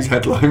BBC News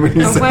headline when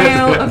you said a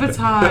whale of a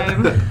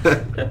time.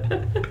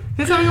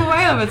 He's having a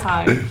whale of a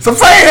time. Stop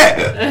saying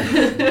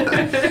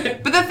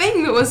it! But the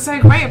thing that was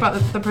so great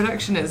about the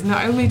production is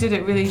not only did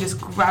it really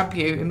just grab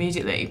you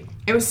immediately,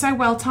 it was so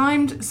well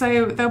timed.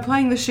 So they were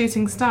playing The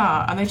Shooting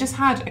Star, and they just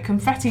had a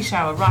confetti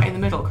shower right in the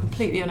middle,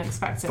 completely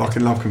unexpected.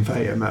 Fucking love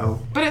confetti at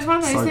metal. But it's one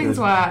of those things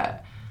where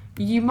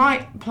you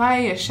might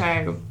play a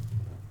show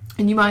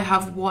and you might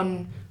have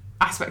one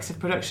aspect of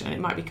production, and it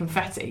might be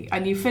confetti,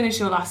 and you finish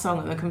your last song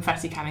and the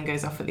confetti cannon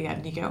goes off at the end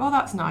and you go, oh,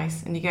 that's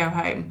nice, and you go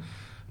home.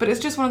 But it's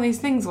just one of these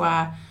things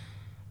where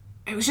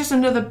it was just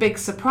another big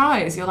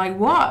surprise. You're like,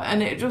 what?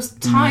 And it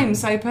just timed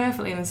so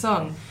perfectly in the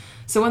song.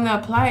 So when they're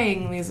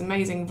playing these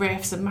amazing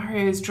riffs and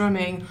Mario's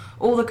drumming,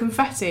 all the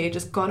confetti had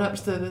just gone up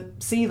to the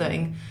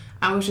ceiling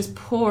and was just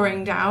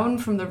pouring down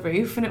from the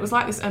roof, and it was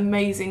like this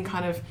amazing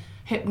kind of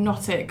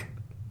hypnotic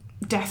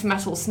death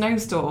metal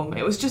snowstorm.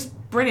 It was just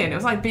brilliant. It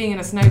was like being in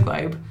a snow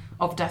globe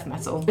of death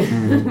metal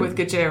with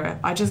Gojira.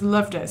 I just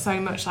loved it so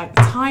much. Like,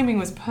 the timing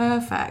was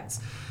perfect.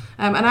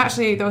 And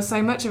actually, there was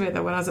so much of it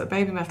that when I was at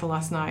Babymetal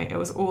last night, it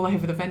was all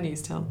over the venue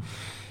still.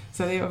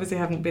 So they obviously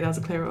haven't been able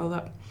to clear it all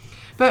up.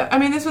 But I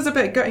mean, this was a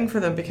bit gutting for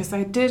them because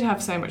they did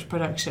have so much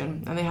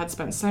production and they had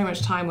spent so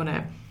much time on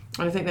it.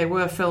 And I think they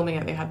were filming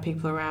it. They had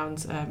people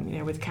around,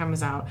 with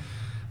cameras out.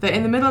 That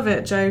in the middle of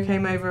it, Joe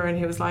came over and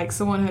he was like,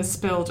 someone has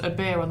spilled a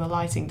beer on the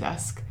lighting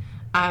desk.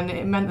 And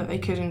it meant that they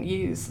couldn't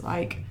use,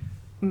 like,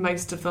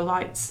 most of the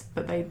lights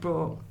that they'd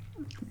brought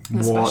in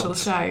the special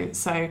show.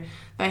 So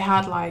they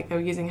had, like, they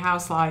were using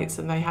house lights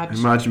and they had...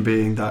 Imagine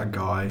being that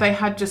guy. They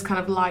had just kind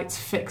of lights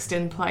fixed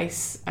in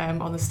place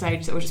on the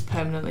stage that were just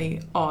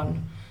permanently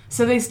on.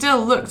 So they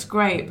still looked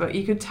great, but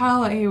you could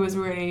tell that he was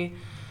really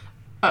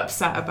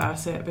upset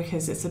about it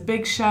because it's a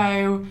big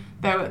show.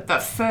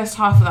 That first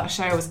half of that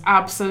show was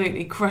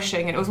absolutely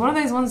crushing, and it was one of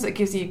those ones that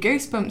gives you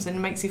goosebumps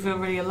and makes you feel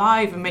really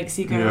alive and makes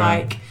you go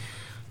like,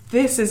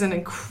 this is an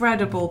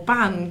incredible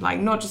band, like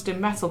not just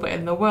in metal but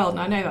in the world. And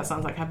I know that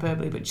sounds like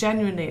hyperbole, but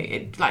genuinely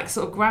it like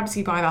sort of grabs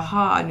you by the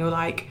heart and you're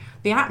like,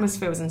 the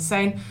atmosphere was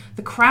insane.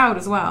 The crowd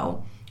as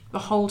well, the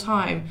whole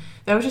time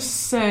they were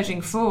just surging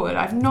forward.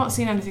 I've not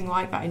seen anything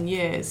like that in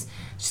years.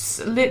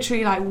 Just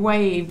literally like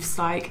waves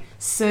like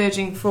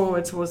surging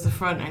forward towards the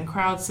front, and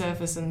crowd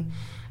surface, and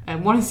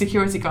one of the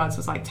security guards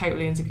was like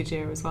totally into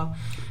Gojira as well.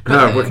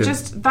 But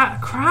just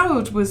that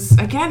crowd was,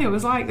 again, it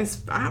was like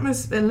this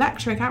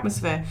electric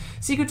atmosphere.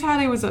 So you could tell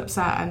he was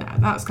upset, and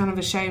that was kind of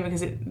a shame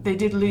because they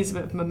did lose a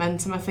bit of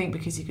momentum, I think,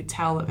 because you could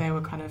tell that they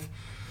were kind of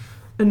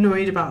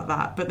annoyed about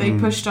that. But they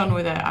pushed on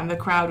with it, and the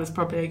crowd was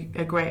probably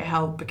a great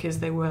help because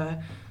they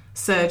were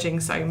surging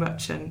so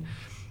much, and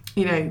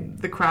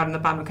the crowd and the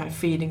band were kind of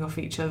feeding off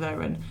each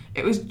other, and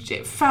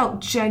it felt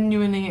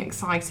genuinely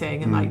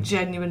exciting and like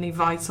genuinely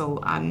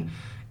vital. And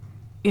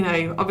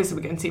obviously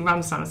we're going to see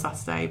Ramstein on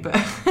Saturday, but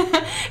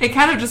it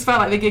kind of just felt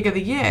like the gig of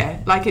the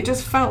year. Like it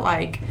just felt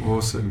like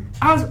awesome.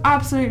 I was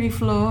absolutely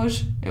floored.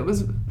 It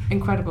was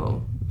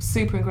incredible,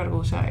 super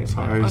incredible show. So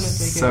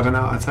honestly, 7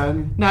 out of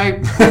 10. No,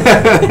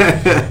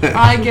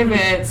 I give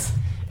it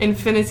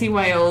Infinity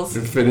Wales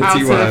out of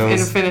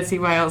Infinity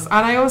Wales. And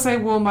I also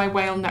wore my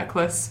whale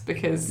necklace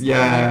because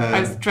I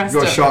was dressed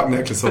up. You've got a shark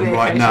necklace on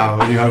right now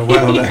and you have a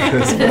whale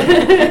necklace.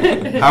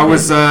 How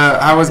was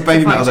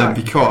Babymetal then?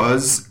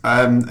 Because,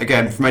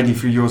 again, mainly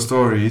through your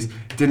stories,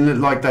 it didn't look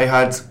like they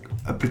had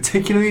a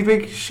particularly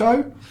big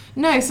show.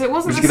 No, so it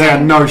wasn't the same. They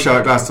had no show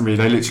at Glastonbury.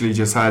 They literally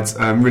just had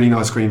really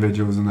nice screen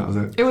visuals, and that was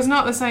it. It was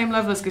not the same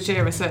level as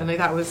Gojira, certainly.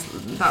 That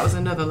was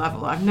another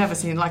level. I've never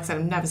seen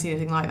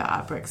anything like that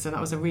at Brixton. That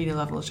was a really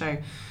level show.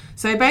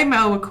 So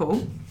Babymetal were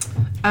cool.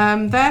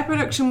 Their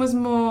production was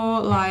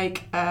more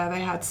like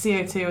they had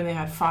CO2 and they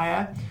had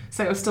fire.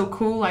 So it was still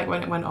cool, like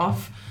when it went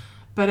off.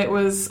 But it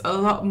was a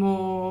lot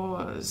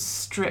more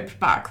stripped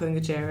back than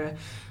Gojira.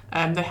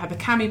 They had the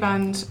cami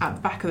band at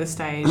the back of the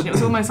stage, and it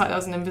was almost like there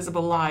was an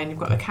invisible line. You've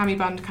got the cami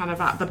band kind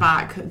of at the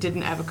back that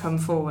didn't ever come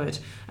forward,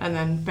 and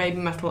then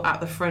Babymetal at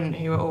the front,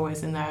 who were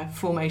always in their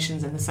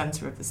formations in the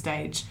centre of the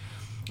stage.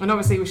 And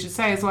obviously we should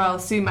say as well,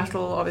 Sue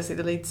Metal, obviously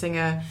the lead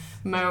singer,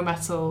 Mo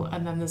Metal,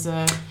 and then there's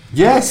the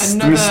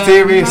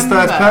mysterious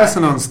third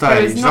person on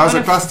stage. That was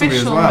at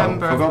Glastonbury as well.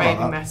 Member of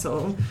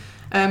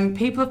Babymetal.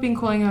 People have been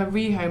calling her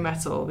Riho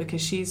Metal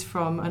because she's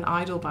from an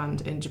idol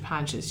band in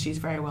Japan. She's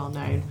very well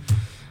known.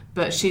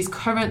 But she's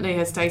currently,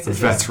 her status is...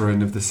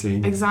 veteran of the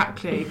scene.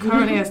 Exactly.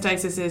 Currently her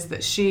status is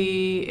that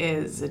she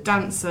is a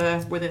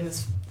dancer within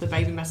the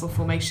Babymetal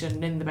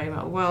formation in the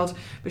Babymetal world,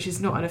 but she's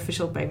not an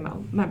official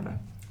Babymetal member.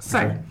 So...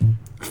 Okay.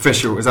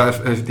 Official, is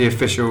that the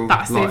official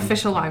That's line? the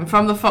official line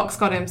from the Fox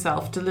God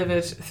himself,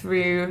 delivered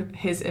through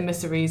his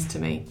emissaries to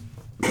me,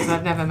 because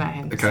I've never met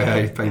him. Okay,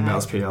 hey,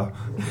 Babymetal's PR.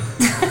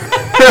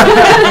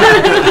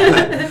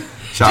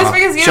 Shout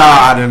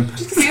out Adam.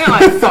 Just because you don't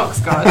like Fox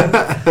God.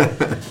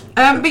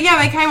 But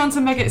yeah, they came on to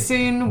Meg It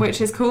Soon,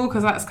 which is cool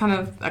because that's kind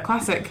of a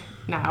classic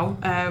now.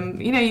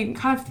 You can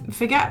kind of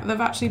forget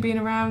they've actually been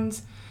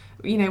around.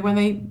 When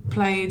they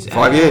played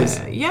 5 years.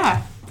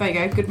 Yeah, there you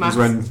go. Good maths. It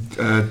was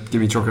when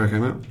Gimme Choco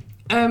came out.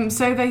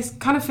 So they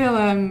kind of feel,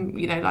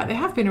 like they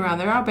have been around.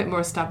 They're a bit more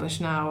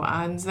established now,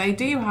 and they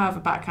do have a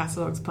back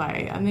catalogue to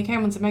play. And they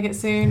came on to Meg It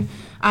Soon.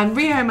 And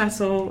Riho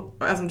Metal,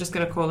 as I'm just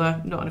going to call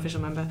her, not an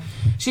official member,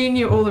 she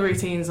knew all the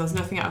routines. There was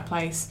nothing out of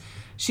place.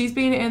 She's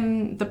been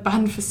in the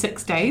band for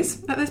 6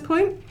 days at this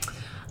point.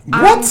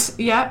 What?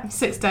 Yeah,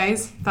 6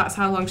 days. That's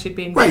how long she'd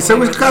been. Wait, so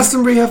was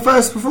Glastonbury her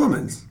first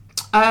performance?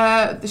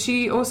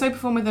 She also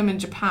performed with them in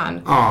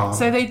Japan. Aww.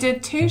 So they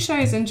did 2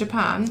 shows in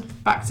Japan,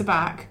 back to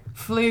back,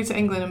 flew to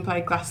England and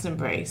played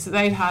Glastonbury. So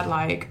they'd had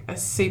like a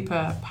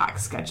super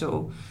packed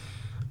schedule.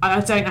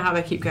 I don't know how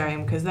they keep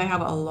going because they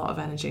have a lot of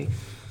energy.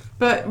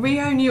 But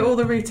Riho knew all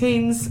the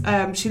routines.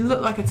 She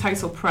looked like a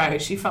total pro.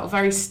 She felt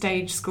very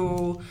stage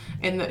school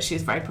in that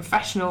she's very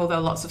professional. There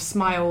were lots of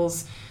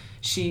smiles.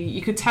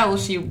 You could tell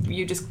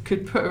you just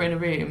could put her in a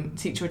room,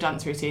 teach her a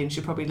dance routine.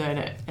 She'd probably learn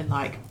it in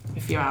like a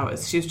few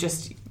hours. She was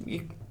just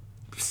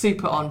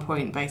super on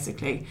point,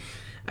 basically.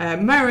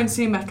 Mo and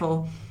Sue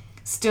Metal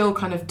still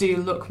kind of do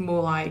look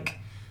more like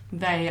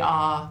they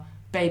are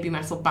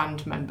Babymetal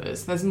band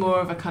members. There's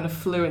more of a kind of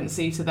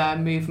fluency to their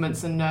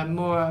movements and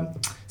more...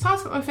 It's hard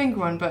to put my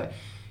finger on, but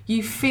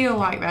you feel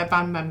like they're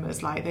band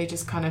members. Like they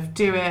just kind of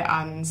do it,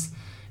 and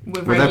we're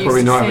Well, very they're used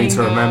probably to not having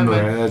seeing to remember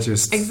them it. and- They're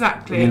just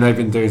Exactly. I mean, they've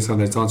been doing some of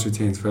their dance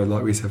routines for,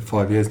 like we said,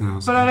 5 years now.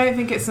 So. But I don't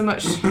think it's so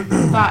much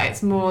that.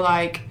 It's more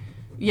like,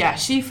 yeah,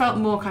 she felt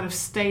more kind of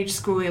stage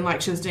schooly and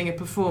like she was doing a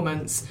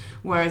performance,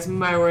 whereas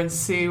Moa and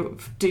Sue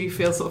do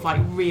feel sort of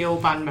like real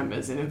band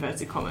members in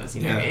inverted commas.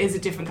 You know, Yeah. it is a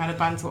different kind of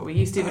band to what we're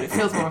used to, but it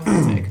feels more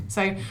authentic.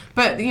 So,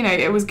 but you know,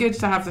 it was good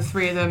to have the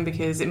three of them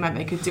because it meant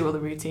they could do all the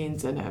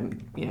routines,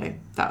 and you know,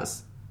 that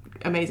was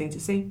amazing to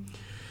see.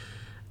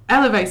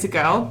 Elevator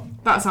Girl,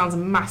 that sounds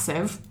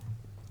massive.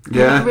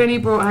 Yeah. And it really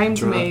brought home to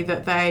Sure. me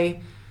that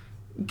they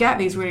get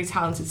these really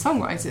talented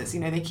songwriters. You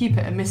know, they keep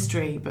it a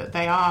mystery, but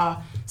they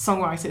are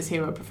songwriters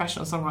who are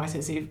professional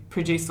songwriters who've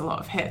produced a lot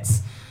of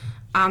hits.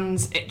 And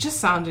it just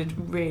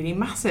sounded really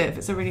massive.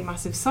 It's a really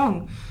massive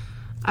song.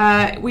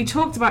 We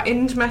talked about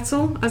indie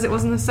metal as it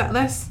was in the set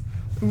list.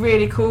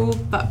 Really cool,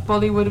 that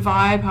Bollywood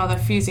vibe, how they're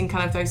fusing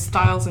kind of those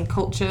styles and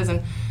cultures.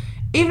 And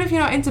even if you're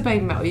not into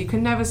Babymetal, you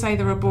can never say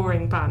they're a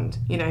boring band.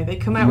 You know, they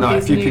come out No, a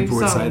with few these new people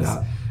would songs.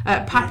 say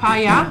that.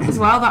 Papaya as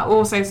well, that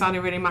also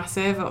sounded really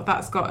massive.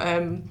 That's got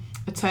a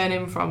turn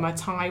in from a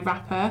Thai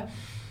rapper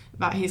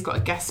that he's got a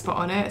guest spot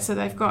on it. So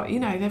they've got, you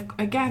know,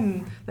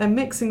 they're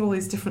mixing all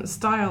these different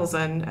styles,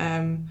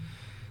 and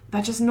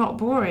they're just not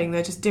boring.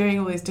 They're just doing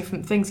all these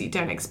different things that you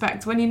don't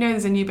expect. When you know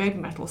there's a new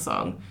Babymetal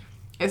song,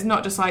 it's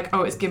not just like,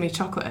 oh, it's Gimme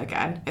Chocolate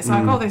again. It's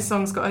like, oh, this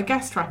song's got a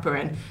guest rapper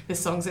in.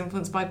 This song's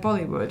influenced by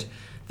Bollywood.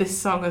 This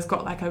song has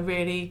got like a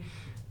really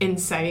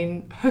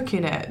insane hook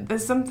in it.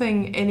 There's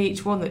something in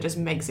each one that just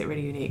makes it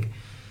really unique.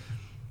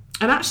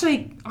 And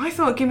actually, I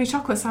thought Gimme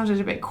Chocolate sounded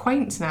a bit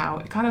quaint now.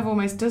 It kind of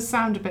almost does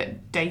sound a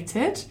bit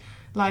dated,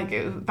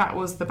 like that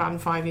was the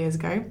band 5 years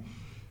ago.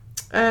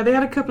 They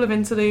had a couple of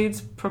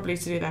interludes, probably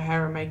to do their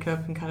hair and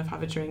makeup and kind of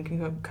have a drink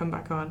and come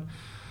back on.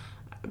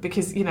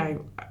 Because, you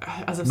know,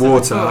 as I've said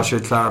Water, before, I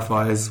should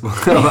clarify, is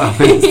what that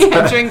means.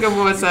 yeah, drink of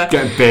water.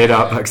 Getting beard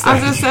up backstage.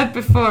 As I've said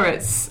before,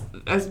 it's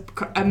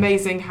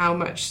amazing how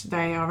much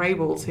they are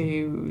able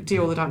to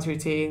do all the dance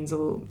routines,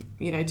 or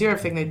you know, do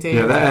everything they do.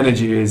 Yeah, their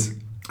energy is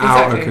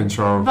out of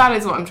control. That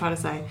is what I'm trying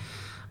to say.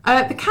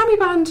 The Cami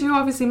band, who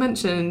obviously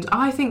mentioned,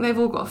 I think they've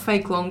all got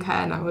fake long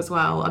hair now as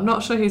well. I'm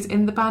not sure who's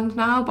in the band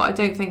now, but I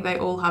don't think they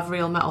all have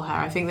real metal hair.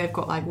 I think they've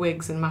got like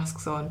wigs and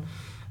masks on.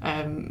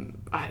 I'm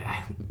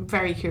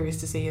very curious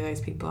to see who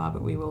those people are,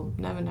 but we will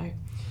never know.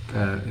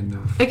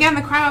 Enough. Again,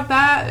 the crowd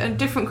there, a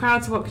different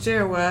crowd to what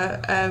Gojira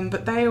were,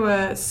 but they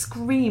were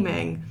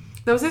screaming.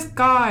 There was this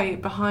guy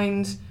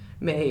behind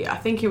me, I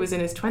think he was in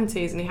his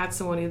 20s, and he had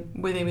someone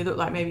with him who looked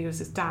like maybe he was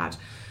his dad.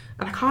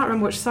 And I can't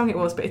remember which song it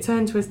was, but he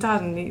turned to his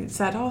dad and he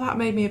said, oh, that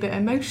made me a bit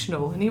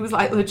emotional. And he was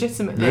like,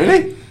 legitimately.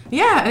 Really?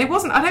 Yeah, and it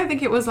wasn't, I don't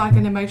think it was like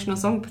an emotional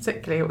song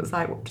particularly. It was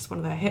like just one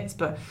of their hits,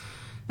 but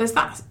there's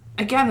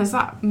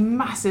that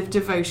massive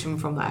devotion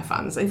from their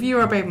fans. If you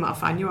are a Babymetal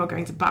fan, you are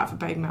going to bat for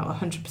Babymetal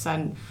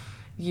 100%.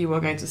 You are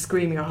going to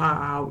scream your heart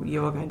out.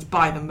 You are going to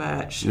buy the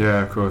merch.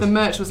 Yeah, of course. The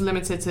merch was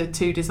limited to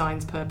 2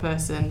 designs per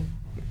person,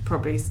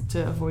 probably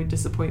to avoid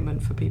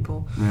disappointment for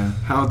people. Yeah.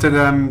 How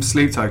did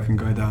Sleep Token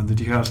go down? Did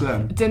you catch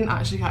them? Didn't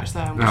actually catch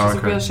them, which Oh, is a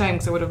okay. real shame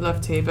because I would have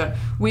loved to, but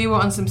we were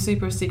on some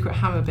super secret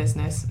Hammer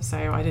business, so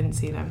I didn't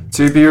see them.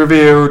 To be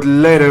revealed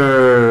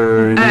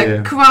later in the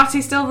year.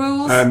 Karate still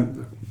rules,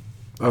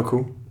 Oh,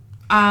 cool.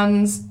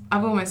 and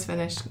I've almost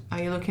finished.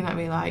 Are you looking at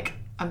me like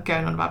I'm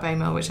going on about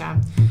Babymetal, which I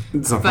am?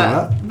 It's not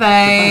But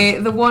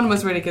that. the one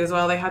was really good as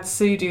well. They had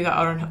Sue do that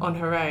on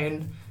her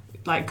own,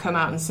 like come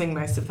out and sing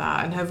most of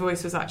that, and her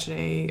voice was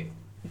actually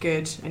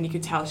good, and you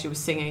could tell she was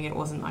singing. It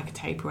wasn't like a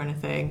tape or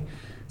anything,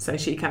 so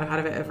she kind of had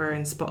a bit of her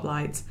own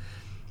spotlight.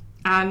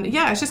 And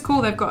yeah, it's just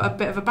cool. They've got a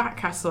bit of a back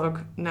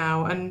catalogue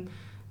now, and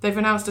they've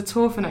announced a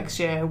tour for next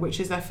year, which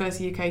is their first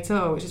UK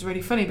tour, which is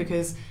really funny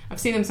because I've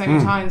seen them so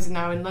many times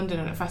now in London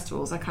and at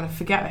festivals. I kind of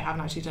forget they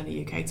haven't actually done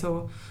a UK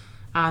tour.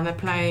 And they're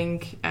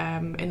playing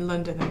in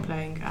London. They're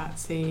playing at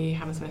the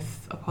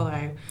Hammersmith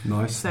Apollo.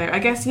 Nice. So I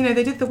guess, you know,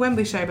 they did the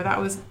Wembley show, but that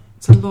was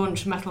to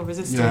launch Metal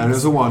Resistance. Yeah, and it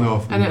was a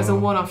one-off. And it was a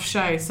one-off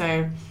show,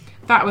 so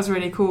that was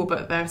really cool.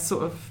 But they're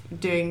sort of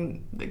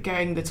going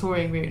the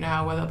touring route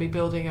now, where they'll be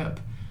building up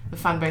the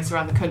fan base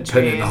around the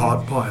country. Pinning the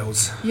hard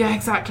piles. Yeah,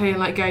 exactly, and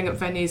like going up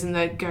venues, and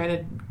they're going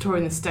to tour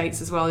in the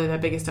States as well. They're their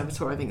biggest ever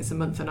tour. I think it's a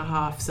month and a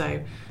half.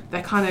 So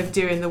they're kind of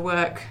doing the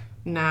work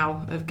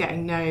now of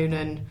getting known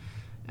and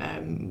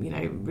you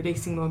know,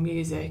 releasing more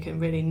music and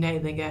really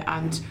nailing it.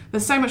 And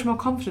there's so much more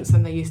confidence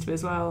than there used to be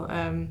as well.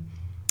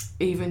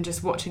 Even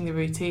just watching the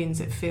routines,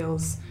 it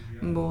feels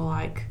more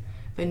like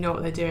they know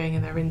what they're doing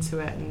and they're into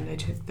it, and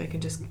they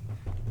can just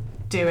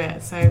do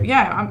it. So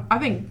yeah, I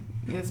think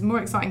there's more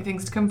exciting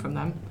things to come from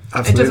them.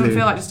 Absolutely. It doesn't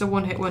feel like just a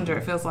one-hit wonder.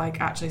 It feels like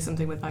actually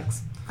something with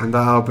legs. And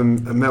that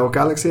album, Metal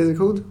Galaxy, is it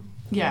called?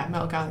 Yeah,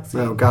 Metal Galaxy.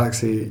 Metal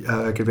Galaxy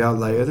could be out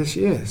later this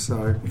year.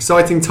 So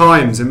exciting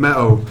times in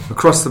metal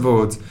across the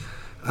board.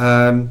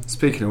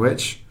 Speaking of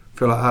which, I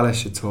feel like Alice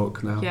should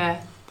talk now.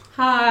 Yeah.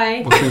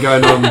 Hi. What's been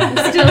going on?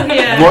 Still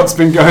here. What's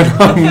been going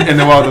on in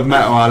the world of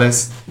metal,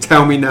 Alice?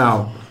 Tell me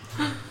now.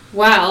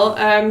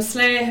 Well,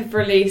 Slayer have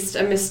released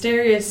a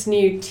mysterious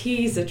new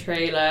teaser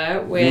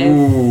trailer with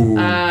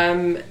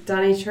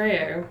Danny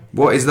Trejo.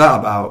 What is that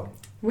about?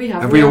 We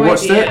have Have no we all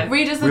watched idea. it?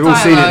 Read us the We've all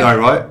dialogue. seen it though,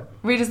 right?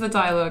 Read us the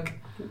dialogue.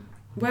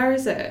 Where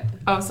is it?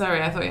 Oh,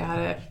 sorry, I thought you had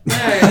it. No.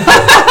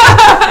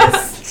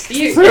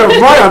 It's So you're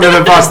right under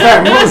the bus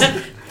then.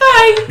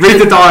 Read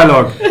the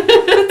dialogue.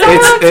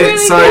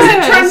 It's so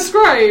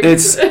transcribed.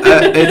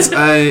 it's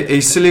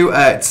a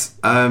silhouette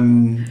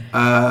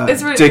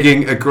really-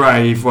 digging a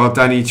grave while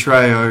Danny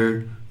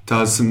Trejo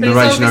does some But it's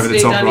narration over the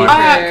obviously top Danny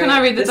right. Can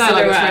I read the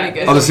dialogue? It's really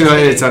good. Oh, the silhouette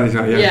is Danny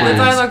Trejo. Yeah. The please.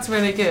 dialogue's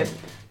really good.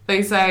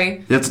 They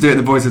say, You have to do it in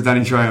the voice of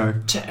Danny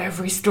Trejo. to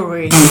every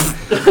story,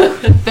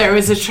 there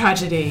is a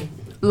tragedy.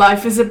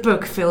 Life is a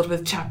book filled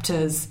with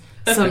chapters.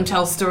 Some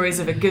tell stories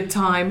of a good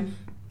time,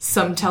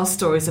 some tell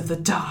stories of the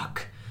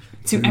dark.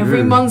 To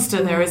every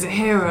monster there is a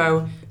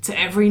hero. To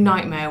every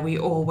nightmare we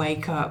all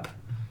wake up.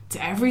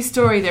 To every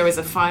story there is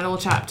a final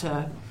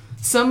chapter.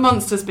 Some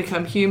monsters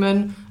become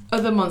human,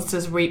 other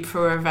monsters reap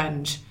for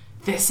revenge.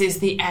 This is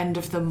the end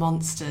of the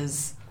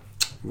monsters.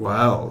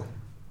 Well,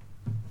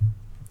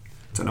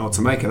 don't know what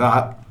to make of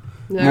that.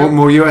 No.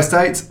 More US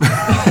dates.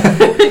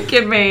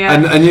 Give me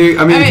And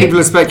people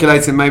are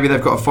speculating maybe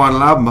they've got a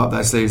final album up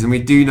their sleeves, and we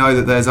do know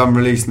that there's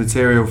unreleased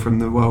material from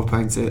the World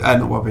Painted,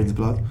 not World Painted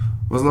Blood.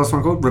 What was the last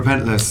one called?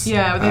 Repentless.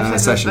 Yeah, they've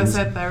sessions.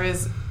 said there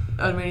is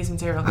unreleased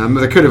material.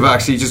 They could have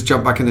actually just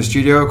jumped back in the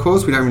studio, of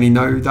course. We don't really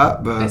know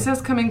that, but It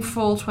says coming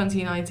fall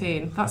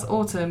 2019. That's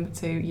autumn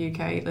to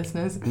UK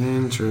listeners.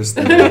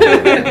 interesting.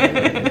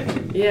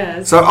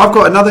 Yes. So I've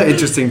got another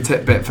interesting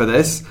tidbit for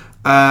this.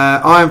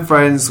 I am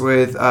friends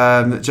with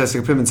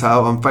Jessica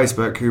Pimentel on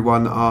Facebook, who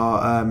won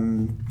our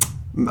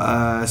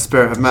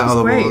Spirit of Metal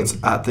She's great. Awards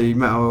at the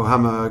Metal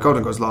Hammer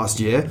Golden Gods last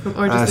year. From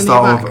Orange is the New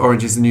Start Black. of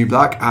Orange is the New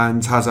Black,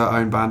 and has her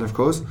own band, of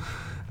course.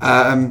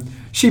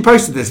 She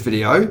posted this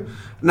video.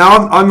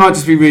 Now I might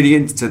just be really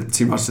into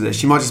too much of this.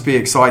 She might just be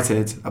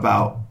excited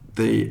about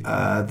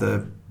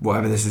the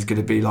whatever this is going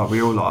to be, like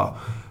we all are.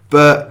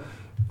 But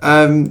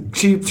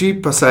she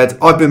said,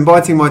 "I've been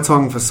biting my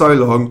tongue for so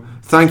long.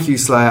 Thank you,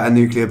 Slayer and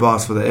Nuclear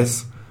Blast, for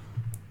this."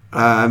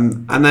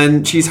 And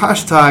then she's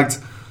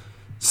hashtagged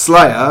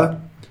Slayer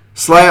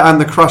and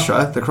the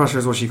Crusher. The Crusher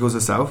is what she calls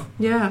herself.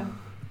 Yeah.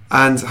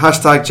 And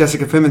hashtag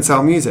Jessica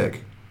Pimentel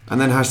Music. And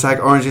then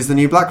hashtag Orange is the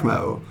New Black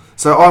Metal.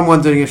 So I'm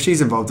wondering if she's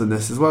involved in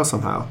this as well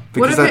somehow.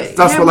 Because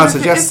that's what that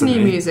suggests to new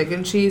me. music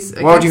and she's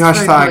Why would you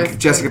guest hashtag vocalist,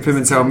 Jessica but-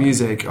 Pimentel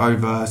Music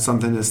over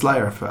something that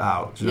Slayer put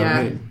out? Do you know what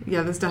I mean?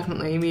 Yeah, there's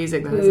definitely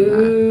music there, isn't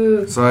there?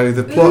 Ooh. So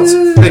the plot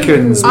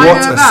thickens. I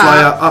What know are that.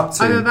 Slayer up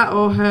to? Either that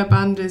or her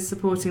band is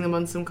supporting them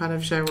on some kind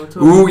of show or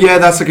tour. Ooh, yeah,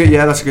 that's a good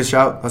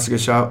shout. That's a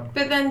good shout.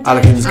 But then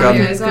Alec Danny and Trejo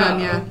Gunn. as well. Gunn,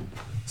 yeah.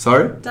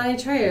 Sorry? Danny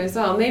Trejo as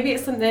well. Maybe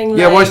it's something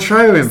Yeah, like why is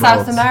Trejo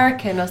involved? South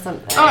American or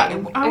something. Oh,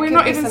 It we're could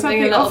not be even something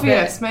saying a the little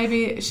obvious. bit-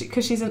 Maybe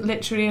because she's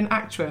literally an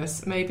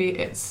actress. Maybe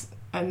it's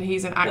and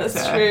he's an actor.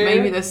 That's true.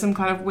 Maybe there's some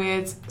kind of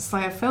weird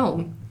Slayer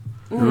film.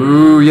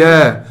 Ooh,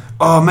 yeah.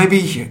 Oh, maybe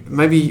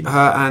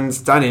her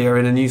and Danny are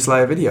in a new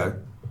Slayer video.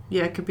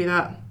 Yeah, it could be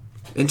that.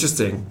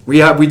 Interesting. We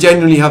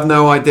genuinely have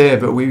no idea,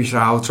 but we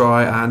shall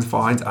try and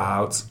find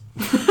out.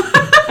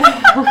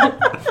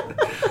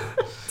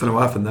 Don't know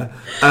what happened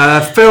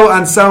there. Phil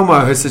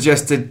Anselmo has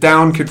suggested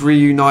Down could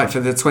reunite for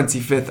the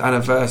 25th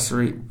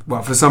anniversary.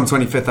 Well, for some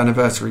 25th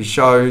anniversary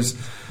shows.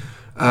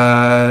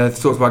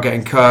 Talked about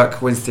getting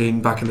Kirk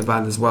Winstein back in the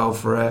band as well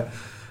for it.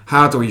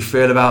 How do we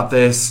feel about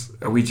this?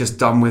 Are we just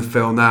done with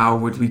Phil now?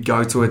 Would we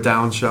go to a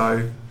Down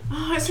show?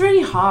 Oh, it's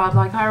really hard.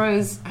 Like, I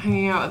was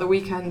hanging out at the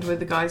weekend with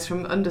the guys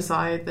from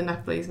Underside, the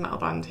Nepalese metal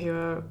band, who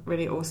are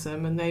really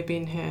awesome, and they've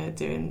been here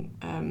doing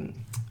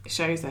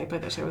shows. They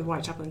played their show with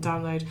Whitechapel and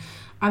Download,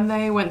 and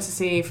they went to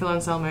see Phil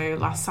Anselmo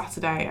last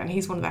Saturday, and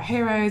he's one of their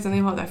heroes, and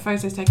they want their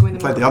photos taken with him.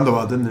 Played the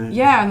Underworld, didn't they?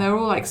 Yeah, and they're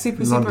all like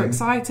super London.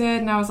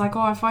 excited, and I was like,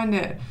 I find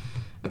it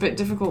a bit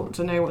difficult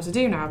to know what to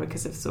do now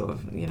because of sort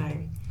of,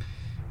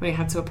 when you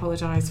had to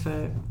apologise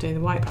for doing the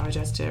white power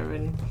gesture,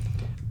 and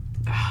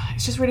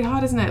it's just really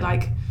hard, isn't it?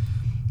 Like,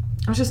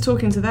 I was just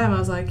talking to them, I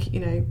was like,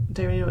 don't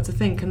really know what to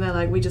think, and they're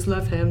like, we just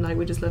love him, like,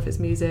 we just love his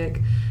music.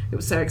 It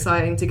was so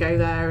exciting to go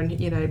there, and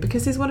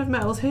because he's one of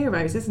metal's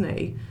heroes, isn't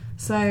he?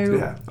 So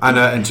yeah,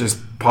 and just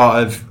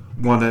part of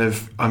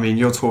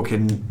you're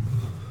talking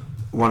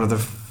one of the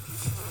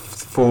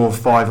 4,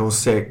 5 or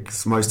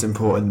 6 most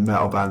important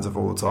metal bands of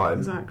all time.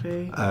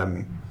 exactly.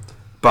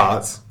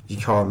 But you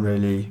can't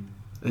really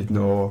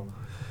ignore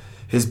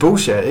his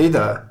bullshit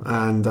either,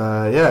 and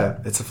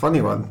it's a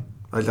funny one.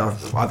 I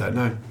don't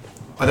know.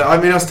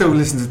 I still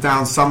listen to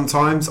Down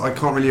sometimes. I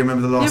can't really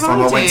remember the last Yeah, time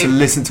but I I went do. to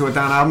listen to a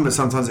Down album, but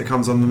sometimes it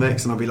comes on the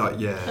mix and I'll be like,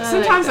 yeah.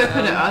 Sometimes I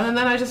put it on, and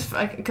then I just,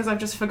 because I've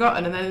just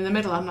forgotten, and then in the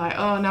middle I'm like,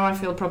 oh, now I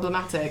feel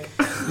problematic.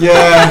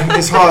 Yeah,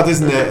 it's hard,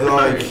 isn't it?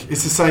 Like,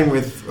 it's the same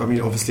with,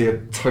 obviously a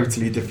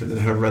totally different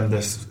and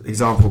horrendous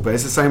example, but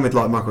it's the same with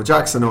like Michael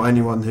Jackson or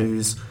anyone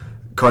who's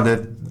kind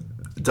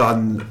of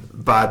done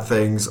bad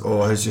things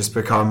or has just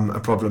become a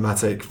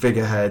problematic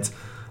figurehead.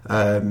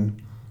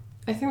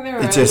 I think there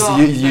are It just a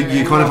lot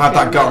you kind of have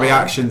that gut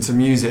reaction to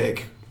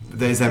music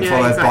that is then Yeah,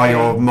 followed by exactly.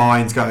 your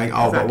mind going,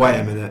 oh, but Exactly. wait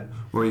a minute.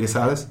 What were you going to say,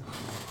 Alice?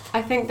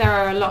 I think there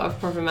are a lot of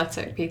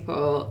problematic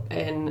people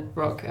in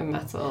rock and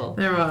metal.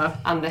 There are.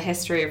 And the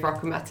history of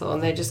rock and metal,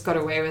 and they just got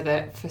away with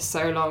it for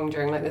so long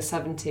during like the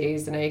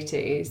 70s and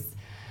 80s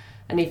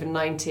and even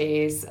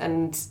 90s,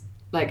 and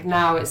like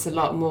now it's a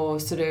lot more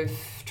sort of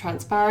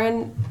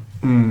transparent,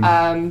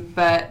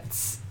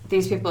 but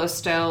these people are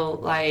still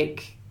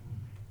like,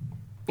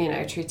 you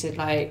know, treated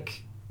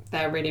like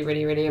they're really,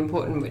 really, really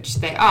important, which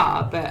they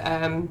are, but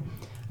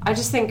I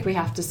just think we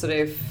have to sort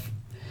of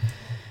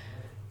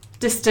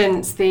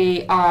distance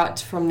the art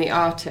from the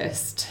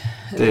artist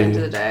at the end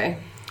of the day.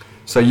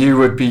 So you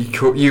would be,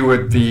 would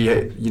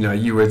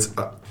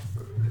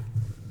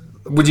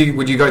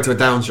you go to a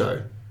Down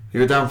show?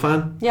 You a Down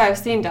fan? Yeah, I've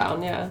seen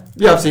Down. Yeah,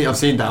 I've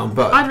seen Down,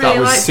 but I'd really that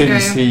was like to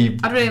since go. he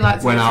I'd really like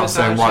to went go to out a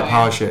saying Down white show.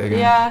 power shit again.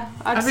 yeah.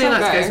 I'd really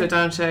like to go to a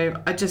Down show.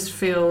 I just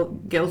feel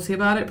guilty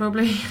about it,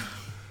 probably.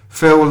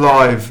 Phil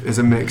live is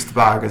a mixed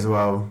bag as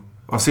well.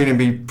 I've seen him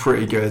be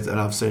pretty good, and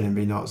I've seen him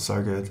be not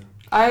so good.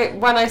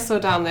 When I saw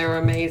Down, they were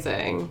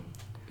amazing.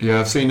 Yeah,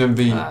 I've seen him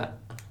be. But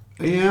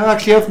Yeah,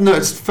 actually, I've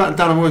noticed Dan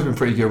have always been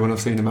pretty good when I've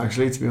seen him.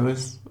 Actually, to be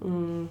honest.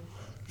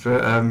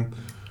 But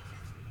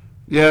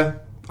yeah,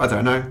 I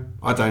don't know.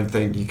 I don't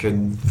think you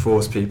can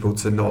force people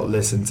to not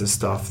listen to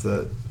stuff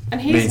that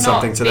and he's means not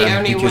something to the them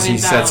only because one in he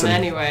said Down some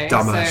anyway.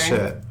 dumbass so.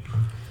 shit.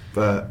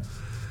 But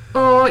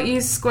Or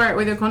you square it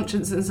with your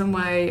conscience in some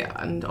way,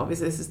 and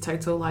obviously this is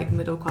total like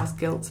middle class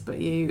guilt, but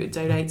you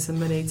donate some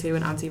money to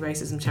an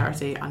anti-racism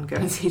charity and go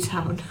and see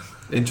Down.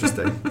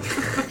 interesting.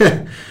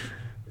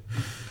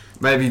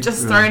 Maybe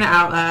Just throwing it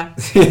out there.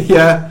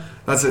 yeah,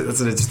 that's an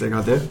interesting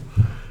idea.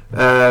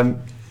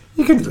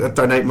 You can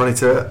donate money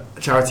to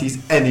charities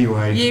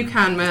anyway. You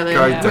can, Merlin.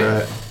 Go do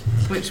it.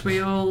 Which we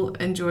all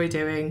enjoy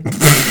doing.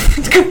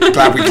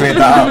 Glad we cleared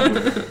that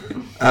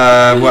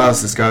up. What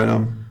else is going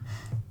on?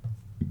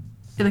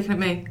 You're looking at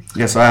me.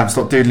 Yes, I am.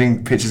 Stop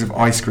doodling pictures of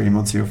ice cream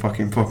onto your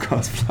fucking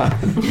podcast plan.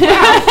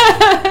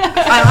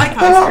 I like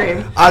ice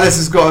cream. Alice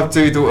has got a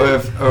doodle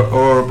of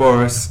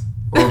Ouroboros.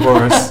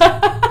 Ouroboros.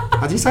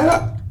 How do you say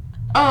that?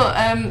 Oh,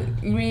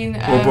 you mean...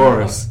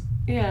 Ouroboros.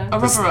 Yeah.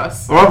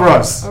 Ouroboros.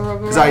 Ouroboros.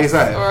 Ouroboros. Is that how you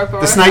say it?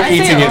 Ouroboros. The snake I say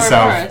eating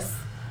itself.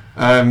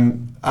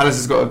 Ouroboros. Alice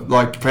has got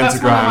like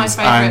That's one of my pentagrams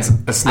and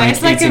favourite. a snake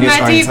It's like eating a its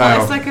own medieval.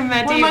 tail. It's like a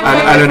medieval. One of my And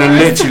favourite Eleanor ones.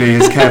 literally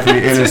has carefully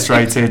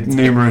illustrated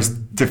numerous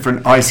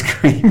different ice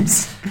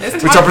creams,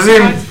 It's which I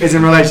presume is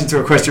in relation to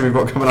a question we've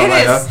got coming up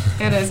later.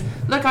 It is.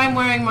 Look, I'm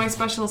wearing my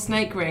special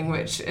snake ring,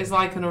 which is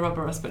like an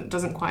Ouroboros, but it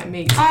doesn't quite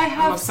meet. I I'm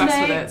have obsessed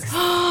snakes. with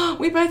it.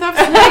 We both have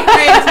snake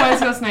rings.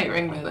 Where's your snake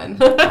ring, Merlin?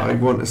 I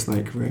want a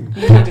snake ring.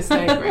 You need a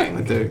snake I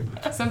ring. do.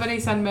 Somebody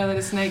send Merlin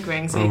a snake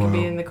ring so Oh, you can be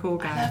well. in the cool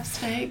gang.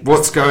 snakes.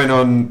 What's going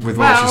on with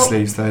While She Well,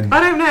 Sleeps then? I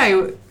don't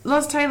know.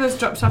 Loz Taylor's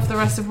dropped off the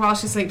rest of While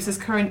She Sleeps'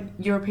 current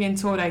European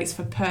tour dates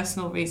for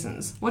personal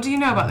reasons. What do you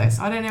know about this?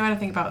 I don't know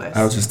anything about this.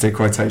 I'll just do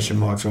quotation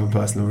marks on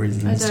personal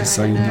reasons, just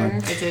so you know.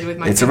 I did with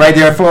my It's a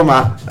radio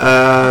format.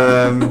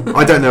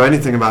 I don't know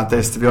anything about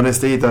this, to be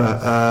honest, either.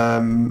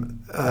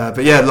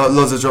 But yeah,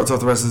 Loz has dropped off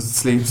the rest of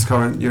Sleep's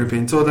current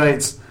European tour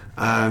dates.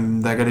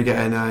 They're going to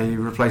get in a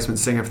replacement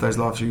singer for those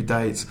last few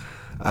dates.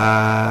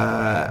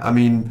 I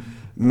mean,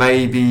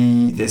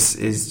 maybe this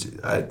is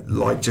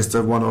like just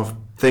a one-off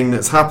thing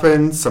that's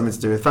happened, something to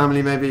do with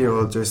family maybe,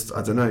 or just,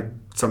 I don't know,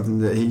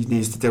 something that he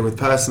needs to deal with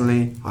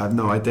personally. I have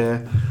no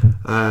idea.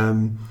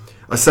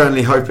 I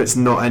certainly hope it's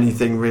not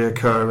anything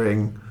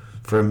reoccurring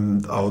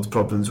from old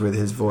problems with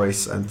his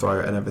voice and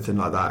throat and everything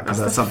like that, because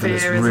that's the something fear,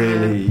 that's isn't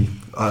really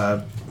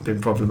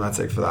been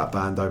problematic for that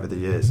band over the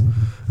years,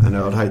 and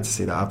I'd hate to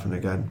see that happen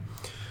again.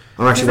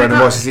 I'm actually wearing a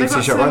While She Sleeps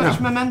t-shirt right now. They've got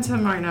so much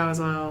momentum right now as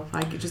well.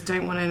 Like, you just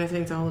don't want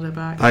anything to hold it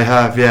back. They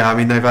have, yeah. I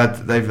mean, they've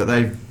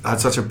had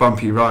such a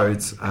bumpy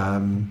road,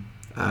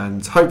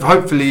 and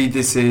hopefully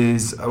this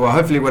is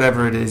hopefully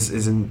whatever it is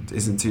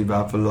isn't too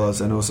bad for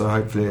Loz, and also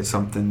hopefully it's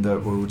something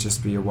that will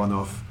just be a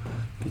one-off,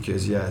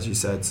 because yeah, as you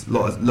said, a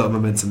lot of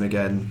momentum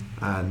again,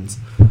 and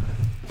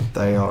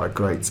they are a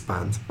great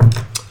band.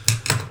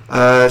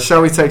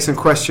 Shall we take some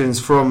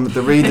questions from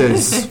the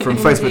readers from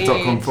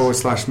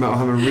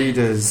facebook.com/Metal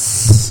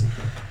Readers?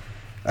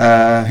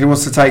 Who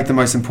wants to take the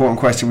most important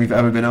question we've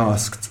ever been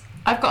asked?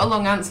 I've got a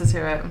long answer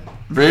to it.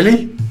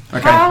 Really?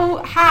 Okay.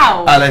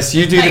 How? Alice,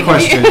 you do the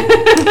question,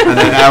 and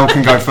then Elle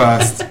can go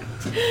first.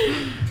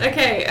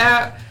 Okay,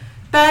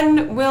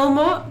 Ben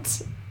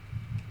Wilmot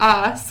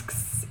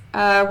asks,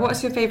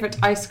 what's your favourite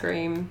ice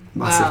cream?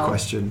 Massive Wow.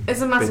 question.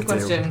 It's a massive Big deal.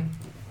 question.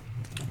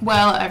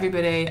 Well,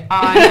 everybody,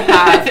 I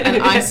have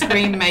an ice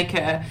cream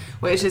maker,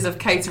 which is of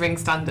catering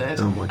standard.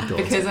 Oh my god.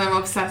 Because I'm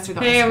obsessed with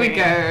ice Here cream. we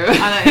go.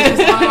 And it's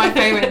just one of my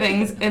favourite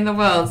things in the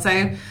world. So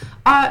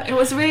it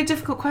was a really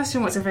difficult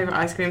question, what's your favourite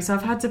ice cream? So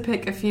I've had to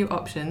pick a few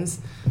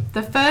options.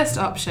 The first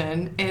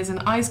option is an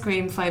ice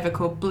cream flavour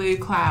called Blue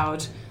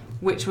Cloud,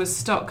 which was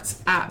stocked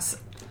at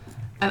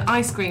an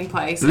ice cream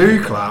place.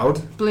 Blue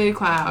Cloud? Blue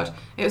Cloud.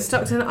 It was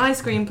stocked in an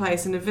ice cream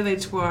place in a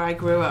village where I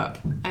grew up,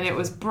 and it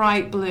was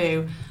bright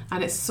blue,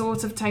 and it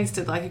sort of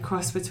tasted like a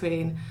cross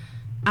between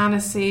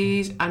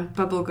aniseed and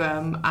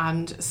bubblegum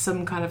and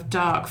some kind of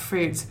dark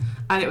fruit,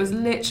 and it was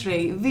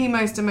literally the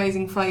most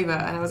amazing flavour,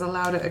 and I was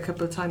allowed it a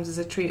couple of times as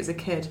a treat as a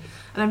kid,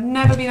 and I've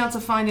never been able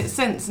to find it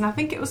since, and I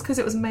think it was because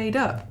it was made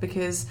up,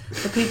 because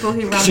the people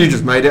who ran... You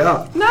just made it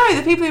up? No,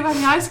 the people who ran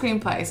the ice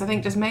cream place, I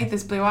think, just made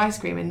this blue ice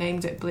cream and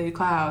named it Blue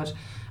Cloud,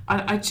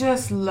 and I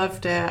just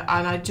loved it,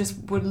 and I just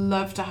would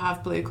love to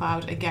have Blue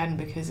Cloud again,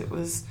 because it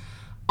was...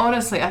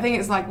 Honestly, I think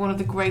it's like one of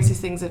the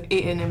greatest things I've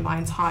eaten in my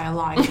entire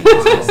life. And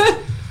it's just,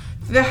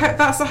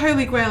 that's the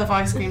holy grail of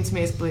ice cream to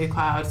me, is Blue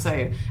Cloud.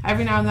 So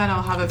every now and then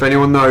I'll have a... If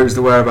anyone knows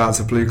the whereabouts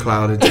of Blue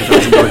Cloud in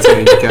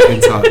 2019, get in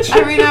touch.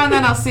 Every now and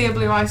then I'll see a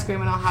blue ice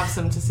cream and I'll have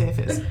some to see if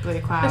it's Blue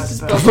Cloud. I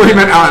thought you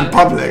meant out in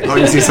public, like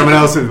you see someone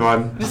else with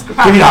one. Give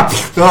me that.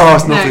 Oh,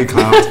 it's not Blue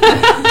Cloud.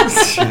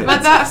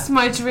 But that's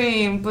my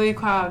dream, Blue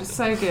Cloud. It's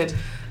so good.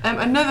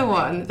 Another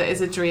one that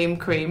is a dream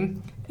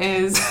cream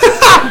is...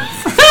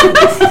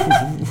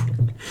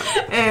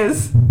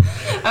 is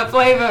a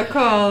flavour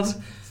called...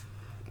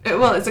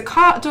 Well, it's a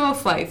cart door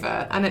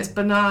flavour, and it's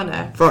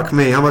banana. Fuck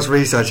me, how much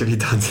research have you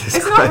done to this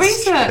It's not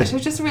research, I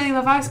just really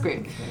love ice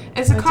cream.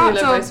 It's a cart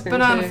door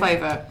banana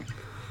flavour.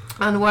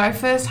 And where I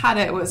first had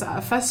it was at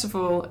a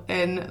festival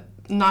in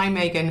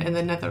Nijmegen in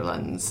the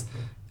Netherlands.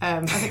 I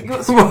think it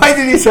was... Why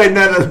did you say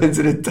Netherlands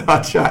in a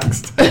Dutch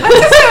accent?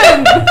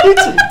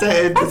 I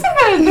did.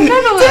 The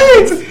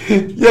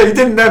Netherlands. Yeah, you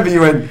didn't know, but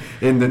you went,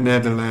 in the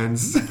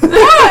Netherlands.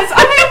 Yes,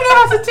 I don't even know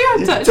how to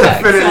do a Dutch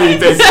Definitely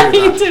accent. did. Yeah,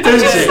 you did.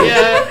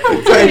 Yeah.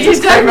 It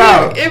just came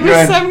out. It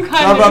was some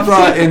kind blah, of... blah,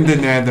 blah, in the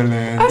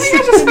Netherlands. I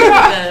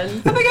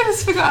think I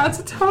just forgot how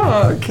to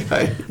talk.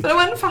 Okay. But I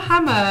went for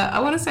Hammer. I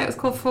want to say it was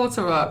called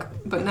Forterock,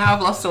 but now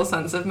I've lost all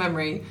sense of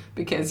memory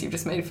because you've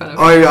just made fun of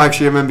me. I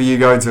actually remember you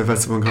going to a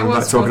festival and coming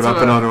back talking about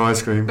Forterock. banana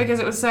ice cream. Because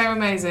it was so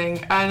amazing.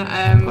 And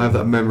I have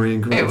that memory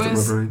engraved in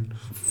my brain.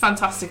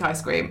 Fantastic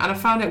ice cream. And I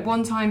found it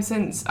one time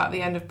since at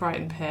the end of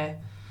Brighton Pier.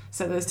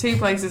 So there's 2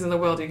 places in the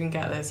world you can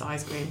get this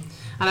ice cream.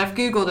 And I've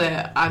Googled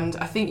it, and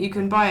I think you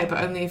can buy it,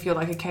 but only if you're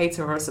like a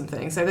caterer or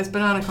something. So this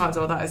banana cart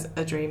door, that is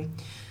a dream.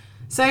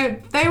 So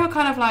they were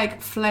kind of like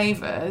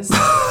flavours.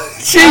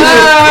 Just let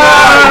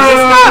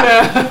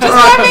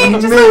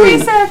me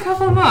say a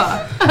couple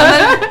more.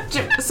 And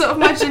then sort of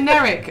my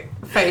generic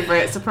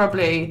favourites are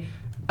probably,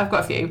 I've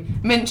got a few,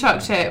 mint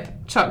choc chip,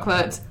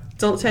 chocolate,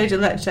 dulce de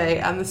leche,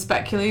 and the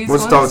speculoos.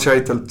 What's ones. dulce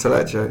de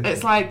leche?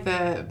 It's like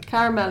the...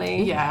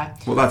 Caramelly. Yeah.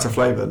 Well, that's a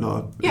flavour,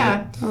 not...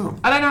 Yeah. Oh.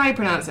 I don't know how you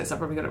pronounce it, so I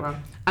probably got it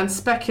wrong. And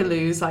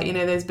speculoos, like, you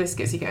know, those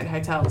biscuits you get in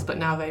hotels, but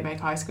now they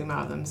make ice cream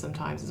out of them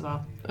sometimes as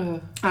well.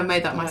 I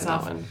made that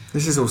myself. That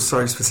This is all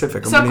so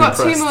specific. So I've got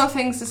 2 more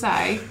things to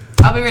say.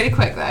 I'll be really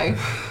quick, though.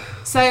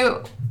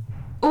 So...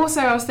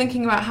 Also, I was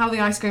thinking about how the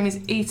ice cream is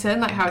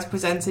eaten, like how it's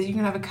presented. You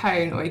can have a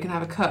cone or you can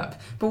have a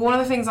cup. But one of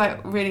the things I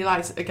really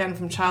liked, again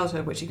from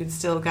childhood, which you can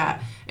still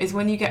get, is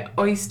when you get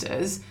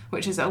oysters,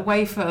 which is a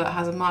wafer that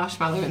has a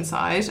marshmallow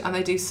inside, and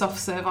they do soft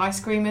serve ice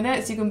cream in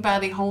it, so you can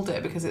barely hold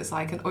it because it's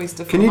like an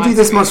oyster. Can you do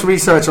this much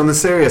research on the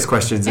serious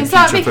questions in Is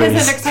that future, because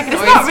please? it looks like an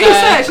oyster? It's not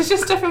research, it's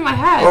just stuff in my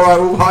head. All right,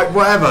 well,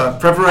 whatever.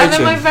 Preparation. And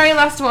then my very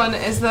last one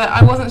is that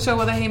I wasn't sure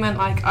whether he meant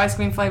like ice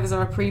cream flavours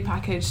or a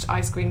pre-packaged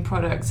ice cream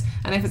product.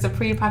 And if it's a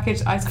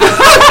pre-packaged ice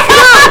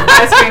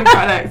cream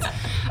product,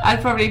 I'd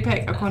probably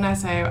pick a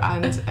cornetto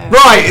and...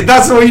 Right,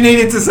 that's all you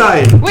needed to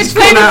say. Which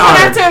flavour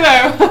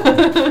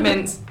cornetto though?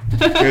 mint.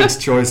 Good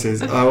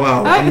choices. Oh,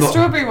 well. I like the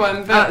strawberry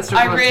one, but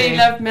I really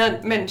love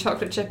mint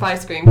chocolate chip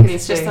ice cream because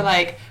it's just a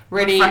like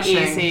really refreshing.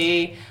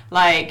 easy,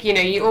 like, you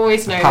know, you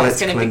always know Palate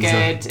it's going to be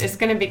cleanser. good. It's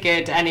going to be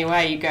good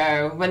anywhere you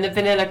go. When the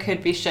vanilla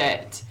could be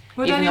shit.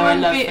 Would even though I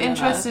anyone love be vanilla.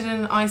 interested in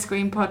an ice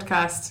cream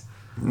podcast?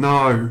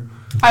 No.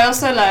 I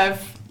also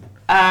love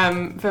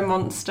the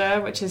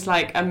Monster, which is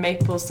like a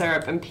maple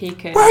syrup and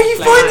pecan. Where are you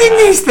flavour. finding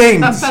these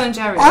things? That's Ben and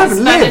Jerry's. I haven't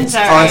It's Ben and lived.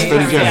 Oh, it's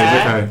Ben and Jerry's, Jerry's,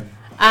 yeah. okay.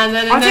 And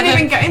then I didn't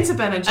even get into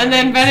Ben and Jerry's. And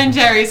then Ben and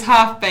Jerry's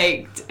half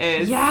baked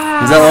is.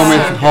 Yeah. Is that one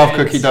with So half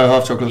good. cookie dough,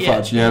 half chocolate Yeah.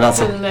 fudge? Yeah, that's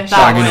Delicious. a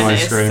That banging one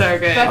ice is cream. so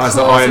good. That's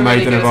the cores Iron are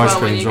Maiden good of as ice well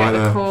when creams you right get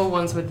there. the core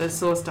ones with the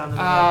sauce down the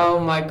middle. Oh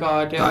my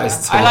god, yeah. That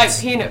is I like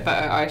tops. peanut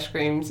butter ice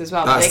creams as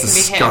well. That's they can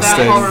disgusting. be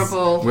hit They're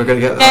horrible. We're going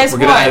to get that. There's We're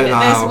going to edit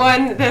that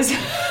out. there's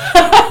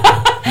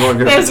I'm not going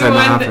to there's pretend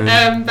that one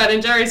happened. Ben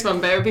and Jerry's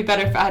one, but it would be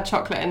better if it had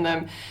chocolate in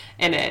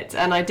it.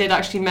 And I did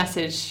actually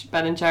message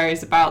Ben and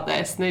Jerry's about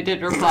this, and they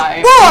did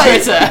reply on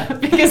Twitter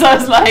because I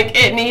was like,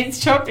 it needs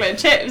chocolate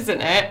chips in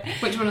it.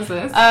 Which one is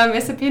this?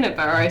 It's a peanut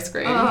butter ice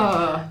cream.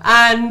 Oh.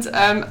 And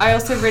I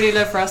also really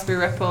love Raspberry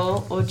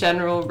Ripple or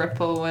General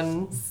Ripple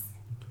ones.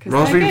 'cause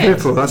they're Raspberry good.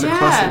 Ripple, that's a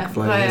classic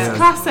flavour. It's It's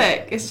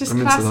classic. It's just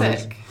I'm into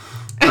classic.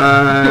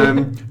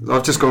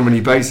 I've just gone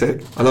really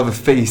basic. I love a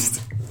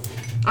feast.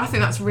 I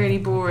think that's really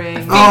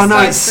boring. Oh no,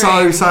 ice it's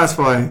so cream.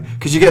 satisfying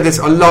because you get this.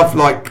 I love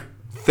like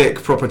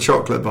thick, proper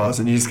chocolate bars,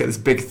 and you just get this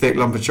big, thick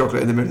lump of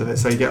chocolate in the middle of it.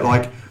 So you get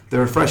like the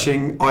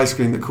refreshing ice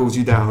cream that cools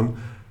you down,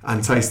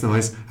 and tastes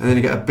nice, and then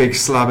you get a big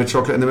slab of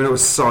chocolate in the middle.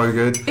 It's so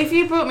good. If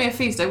you brought me a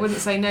feast, I wouldn't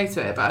say no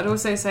to it, but I'd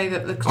also say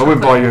that the chocolate, I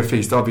wouldn't buy you a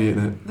feast. I'll be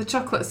eating it. the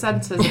chocolate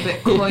centre's a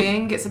bit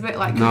cloying. It's a bit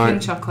like cooking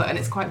chocolate, and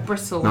it's quite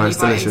brittle. No, when it's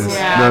you bite delicious. into it.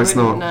 Yeah, No, it's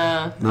not.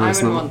 No, No, I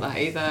it's wouldn't not. want that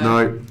either.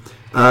 No.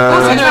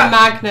 Also, that- a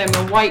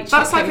Magnum, a white That's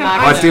chocolate like an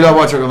Magnum. I do like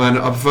white chocolate, man.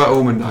 I prefer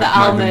almond. The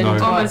Magnum, almond though.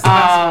 one. Almond's the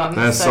best one.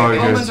 They're so good.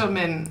 Almond or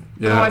mint.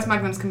 Yeah. Otherwise,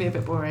 Magnums can be a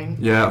bit boring.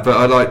 Yeah, but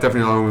I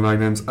definitely like almond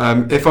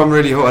magnums. If I'm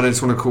really hot and I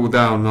just want to cool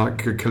down, like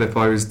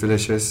Calippo's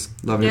delicious.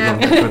 Love it. Yeah. Love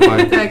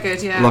Calippo. They're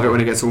good, yeah. Love it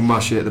when it gets all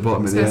mushy at the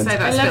bottom I at was the going to end.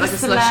 say that's a I bit love like a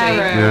slushy.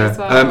 Solero. Yeah, as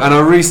well. and I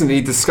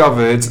recently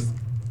discovered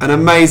an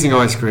amazing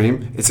ice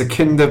cream. It's a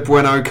Kinder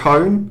Bueno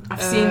cone.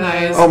 I've seen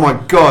those. Oh my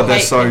god, they're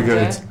Hate so Kinder.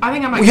 good. I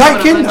think I might We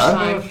get hate one at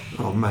Kinder? lunchtime.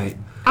 Oh mate,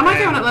 I might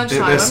get one at lunchtime.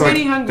 They're I'm so-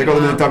 really hungry. They got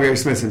them in now. W.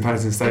 Smith's in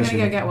Paddington I'm Station.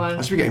 going to go get one.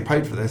 I should be getting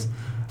paid for this.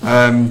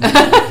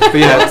 But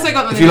yeah, I've also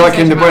got them if in you like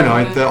Station Kinder Bueno,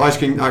 Mountain. the ice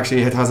cream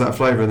actually has that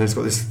flavour, and it's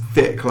got this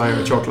thick layer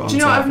of chocolate on Do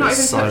you know what top. I've not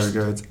It's even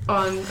so touched good.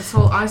 on at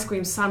all ice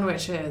cream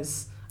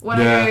sandwiches? When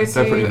Yeah, I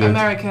they're pretty go good. to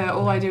America,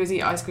 all I do is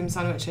eat ice cream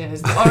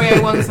sandwiches. The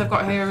Oreo ones I've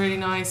got here are really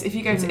nice. If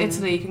you go to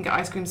Italy, you can get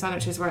ice cream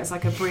sandwiches where it's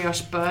like a brioche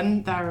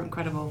bun. They're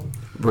incredible.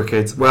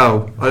 Wicked.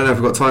 Well, I don't know if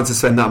we've got time to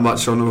spend that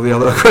much on all the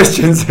other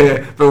questions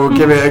here, but we'll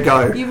give it a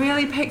go. You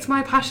really picked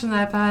my passion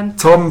there, Ben.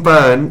 Tom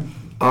Byrne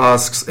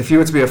asks, if you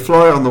were to be a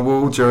fly on the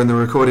wall during the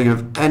recording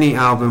of any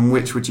album,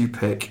 which would you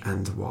pick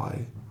and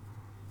why?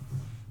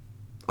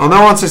 Oh,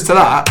 no answers to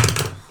that.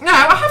 No,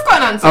 I have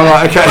got an answer. Oh,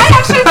 right, okay.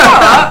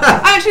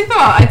 I actually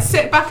thought I'd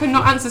sit back and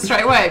not answer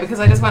straight away because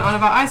I just went on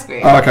about ice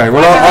cream. Oh, okay,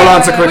 well, Okay, I'll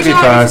answer would quickly you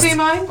like me to first. do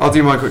mine? I'll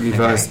do mine quickly Okay.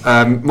 first.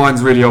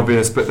 Mine's really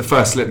obvious, but the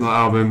first Slipknot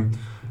album,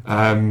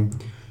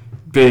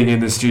 being in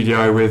the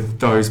studio with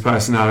those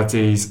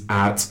personalities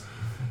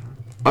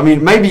I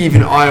mean, maybe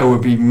even Io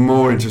would be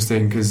more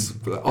interesting because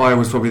Io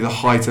was probably the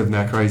height of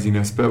their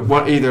craziness.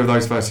 But either of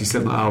those first two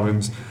Slipknot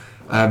albums.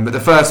 But the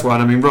first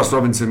one, I mean, Ross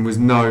Robinson was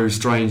no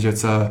stranger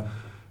to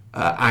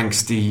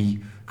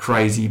angsty,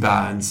 crazy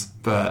bands.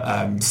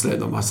 But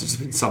Slipknot must have just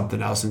been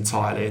something else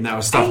entirely. And there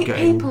was stuff 8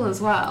 getting... people as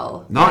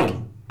well.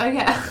 9. Oh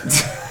yeah.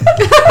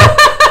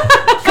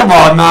 Come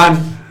on,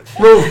 man.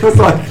 Well, it's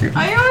like...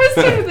 I always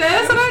do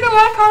this. I don't know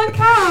why I can't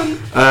count.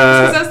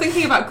 Because I was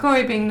thinking about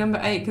Corey being number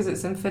 8 because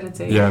it's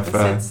infinity. Yeah, It's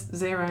fair.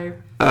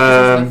 0.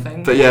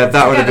 Nothing. But yeah,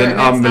 that would have Together been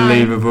it makes 9.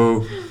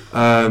 unbelievable.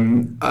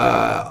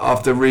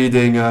 After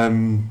reading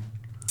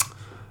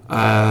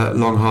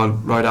Long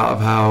Hard Ride Out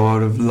of Hell, I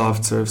would have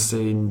loved to have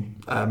seen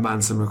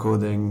Manson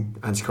recording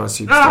Antichrist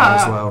Superstar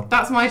as well.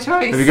 That's my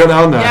choice. Have you got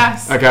that on there?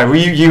 Yes. Okay, well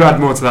you add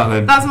more to that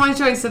then. That's my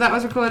choice. So that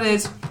was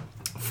recorded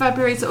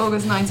February to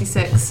August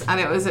 96 and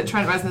it was at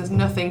Trent Reznor's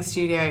Nothing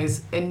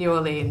Studios in New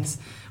Orleans,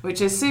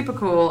 which is super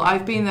cool.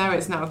 I've been there.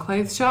 It's now a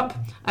clothes shop.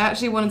 I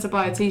actually wanted to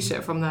buy a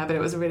t-shirt from there, but it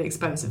was a really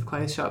expensive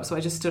clothes shop, so I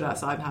just stood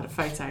outside and had a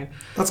photo.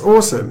 That's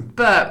awesome.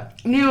 But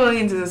New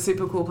Orleans is a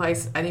super cool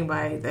place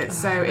anyway. It's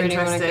so really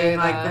wanna interesting, go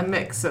like there. the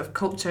mix of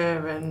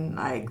culture and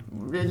like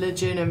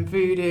religion and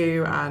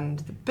voodoo and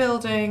the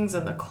buildings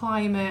and the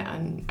climate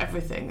and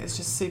everything. It's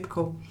just super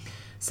cool.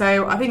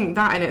 So I think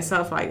that in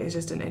itself like is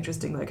just an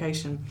interesting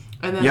location.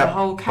 And then Yep, the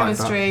whole like that.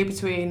 chemistry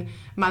between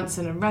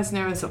Manson and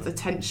Reznor and sort of the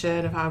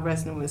tension of how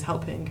Reznor was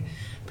helping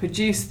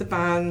produce the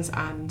bands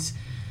and,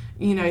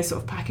 you know,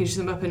 sort of package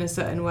them up in a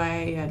certain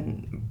way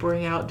and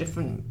bring out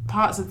different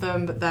parts of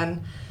them. But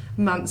then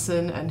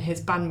Manson and his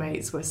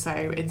bandmates were so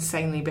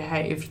insanely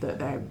behaved that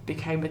there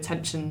became a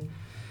tension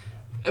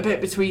a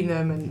bit between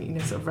them and, you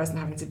know, sort of Reznor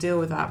having to deal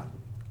with that.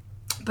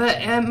 But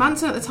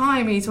Manson at the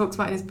time, he talks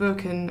about in his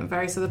book and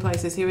various other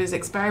places, he was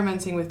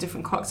experimenting with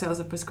different cocktails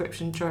of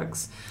prescription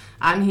drugs.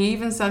 And he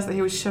even says that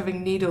he was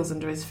shoving needles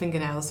under his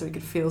fingernails so he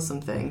could feel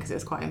something because it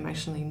was quite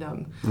emotionally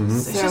numb. Mm-hmm. So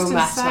it's So just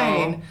metal.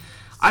 insane.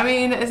 I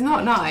mean, it's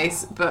not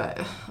nice, but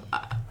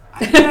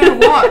I don't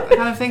know what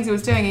kind of things he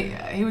was doing.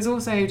 He was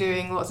also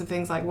doing lots of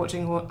things like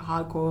watching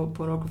hardcore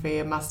pornography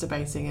and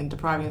masturbating and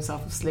depriving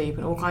himself of sleep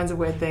and all kinds of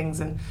weird things.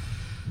 And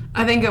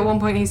I think at one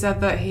point he said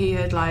that he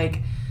had like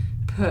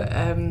put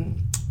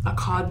a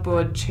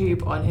cardboard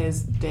tube on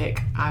his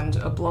dick and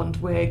a blonde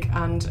wig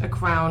and a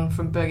crown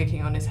from Burger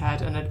King on his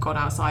head and had gone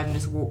outside and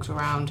just walked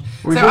around.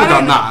 We've So all I done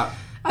don't- that.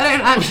 I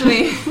don't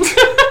actually...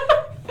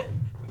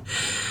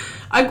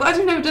 I'm glad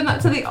you've never done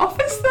that to The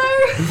Office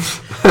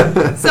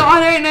though. So I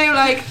don't know,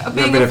 like, Never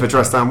being been for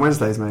Dress Down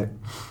Wednesdays, mate.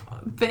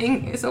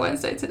 it's a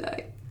Wednesday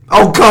today.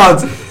 Oh God!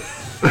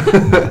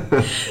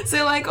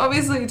 So, like,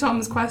 obviously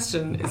Tom's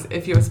question is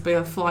if you were to be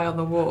a fly on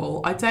the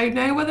wall. I don't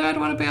know whether I'd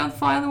want to be on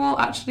fly on the wall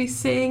actually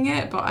seeing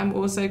it, but I'm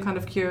also kind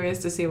of curious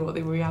to see what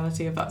the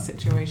reality of that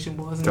situation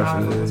was and how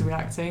Definitely. everyone was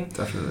reacting.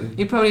 Definitely.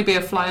 You'd probably be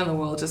a fly on the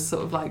wall, just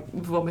sort of like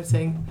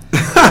vomiting.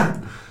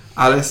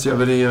 Alice, do you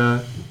have any...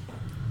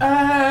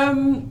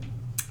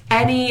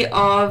 Any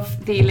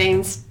of the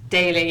Lane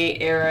Staley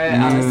era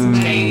Alice in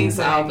Chains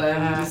Amazing,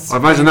 albums. I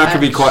imagine that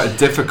could be quite a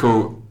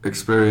difficult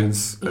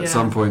experience at Yeah.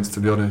 some points, to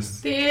be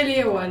honest. The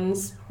earlier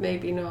ones,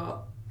 maybe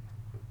not.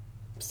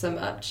 so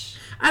much.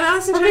 And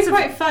Alice in Probably Chains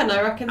quite fun.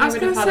 I reckon they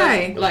would have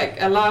had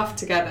a laugh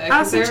together.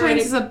 Alice in Chains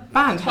really as a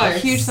band had a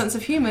huge sense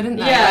of humour, didn't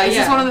they? Yeah, This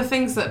is one of the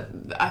things that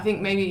I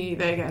think maybe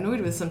they get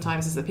annoyed with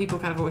sometimes, is that people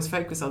kind of always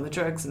focus on the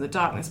drugs and the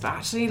darkness, but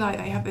actually like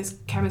they have this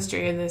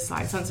chemistry and this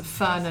like sense of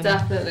fun. And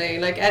definitely,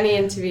 like any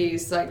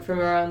interviews like from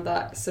around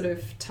that sort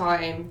of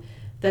time,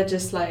 they're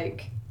just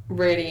like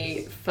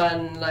really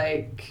fun,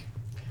 like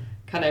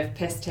kind of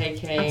piss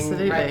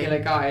taking regular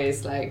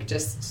guys, like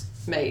just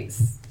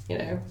mates, you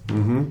know.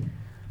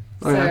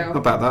 Oh, yeah,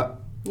 about that.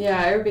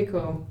 Yeah, it would be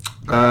cool.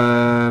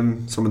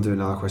 Someone do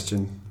another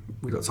question.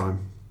 We got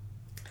time.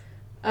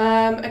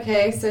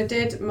 Okay, so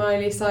did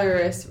Miley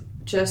Cyrus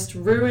just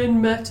ruin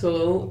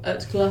metal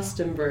at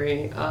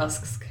Glastonbury?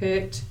 Asks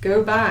Kurt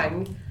Go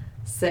Bang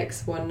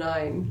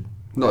 619.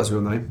 Not his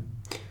real name.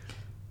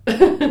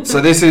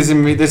 So this is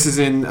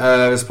in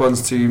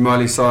response to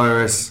Miley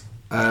Cyrus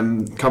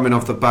coming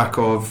off the back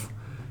of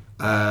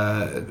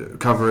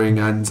covering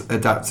and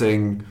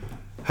adapting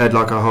Head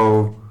Like a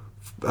Hole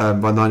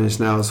by 9 Inch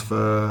Nails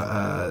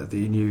for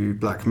the new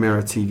Black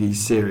Mirror TV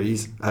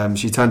series.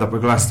 She turned up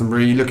at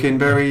Glastonbury looking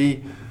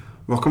very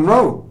rock and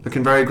roll,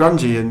 looking very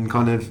grungy and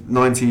kind of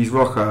 90s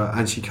rocker,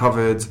 and she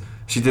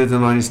did the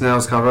 9 Inch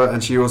Nails cover,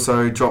 and she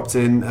also dropped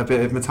in a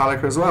bit of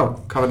Metallica as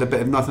well, covered a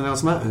bit of Nothing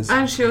Else Matters.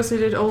 And she also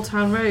did Old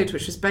Town Road,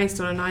 which was based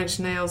on a 9 Inch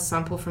Nails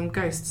sample from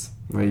Ghosts.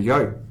 There you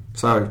go.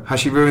 So, has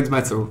she ruined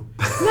metal?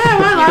 No,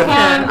 I like it.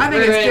 I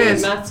think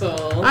it's good.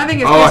 Metal. I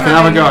think it's good. I can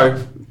have a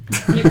go.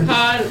 You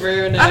can't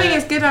ruin it. I think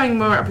it's good having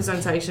more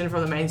representation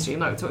from the mainstream,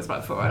 like we talked about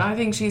before, and I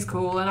think she's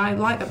cool, and I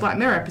like the Black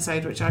Mirror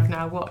episode, which I've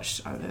now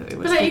watched. It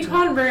was but you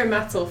can't ruin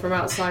metal from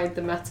outside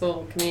the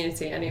metal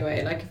community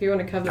anyway. Like if you want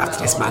to cover metal,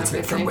 dismantle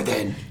it from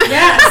within.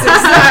 Yes,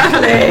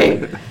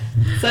 exactly.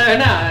 So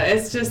no,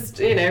 it's just,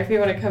 you know, if you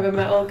want to cover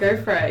metal, go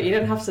for it. You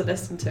don't have to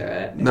listen to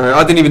it. No,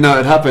 I didn't even know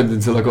it happened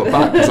until I got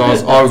back, because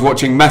I was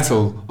watching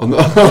metal on the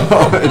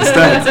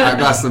instead at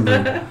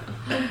Glastonbury.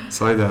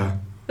 So there.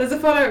 There's a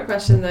follow-up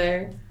question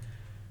though.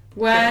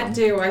 Where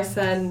do I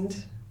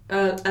send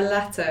a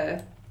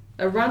letter,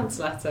 a rant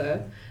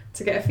letter,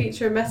 to get a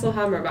feature in Metal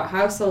Hammer about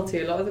how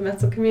salty a lot of the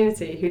metal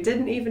community who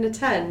didn't even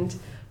attend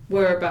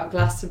were about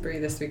Glastonbury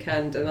this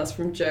weekend? And that's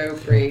from Joe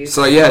Breeze.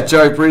 So yeah,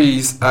 Joe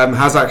Breeze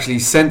has actually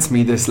sent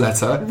me this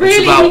letter.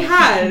 Really, he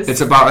has?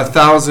 It's about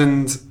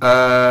 1,000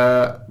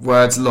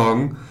 words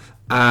long,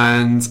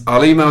 and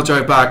I'll email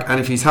Joe back, and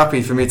if he's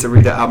happy for me to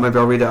read it out, maybe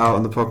I'll read it out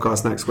on the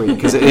podcast next week,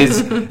 because it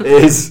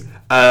is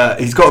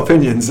he's got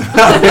opinions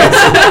about it.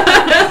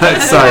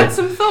 So had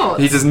some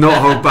thoughts. He does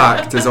not hold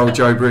back, does old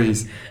Joe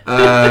Breeze.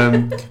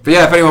 But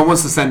yeah, if anyone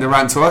wants to send a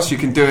rant to us, you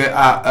can do it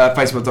at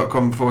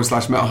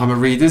facebook.com/Metal Hammer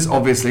Readers.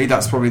 Obviously,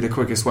 that's probably the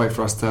quickest way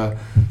for us to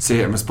see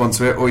it and respond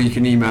to it. Or you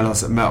can email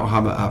us at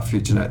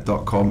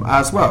metalhammer@futurenet.com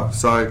as well.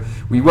 So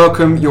we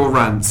welcome your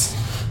rants.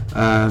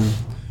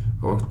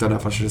 Or don't know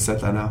if I should have said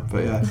that now,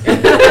 but yeah.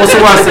 What's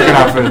the worst that could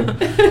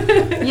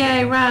happen?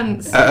 Yay,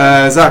 rants.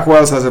 Zach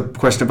Wells has a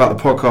question about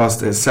the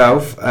podcast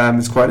itself.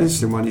 It's quite an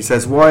interesting one. He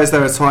says, why is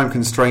there a time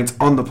constraint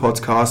on the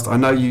podcast? I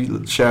know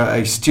you share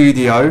a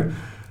studio.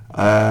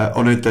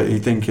 Honoured that you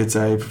think it's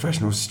a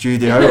professional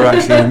studio. We're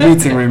actually in a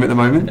meeting room at the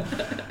moment.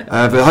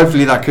 But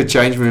hopefully that could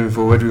change moving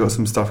forward. We've got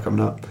some stuff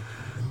coming up.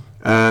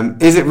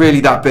 Is it really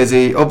that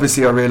busy?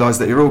 Obviously, I realise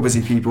that you're all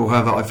busy people.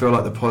 However, I feel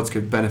like the pods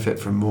could benefit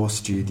from more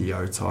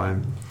studio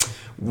time.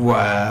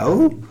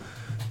 Well,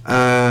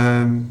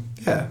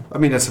 yeah, I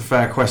mean, that's a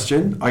fair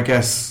question. I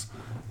guess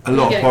a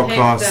lot of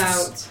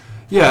podcasts...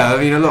 Yeah, I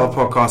mean, a lot of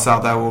podcasts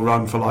out there will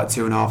run for like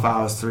 2.5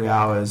 hours, 3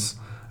 hours.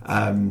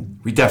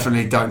 We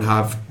definitely don't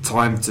have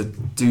time to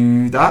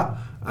do that.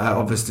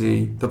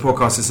 Obviously, the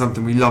podcast is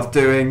something we love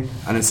doing,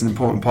 and it's an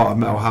important part of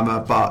Metal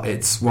Hammer, but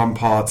it's one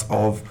part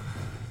of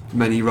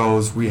many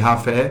roles we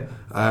have here.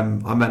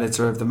 I'm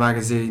editor of the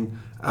magazine,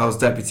 El's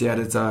deputy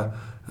editor,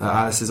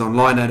 Alice is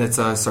online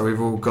editor, so we've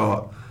all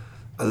got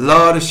a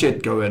lot of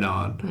shit going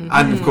on. Mm-hmm.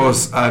 And of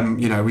course,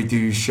 you know, we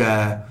do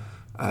share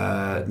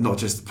not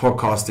just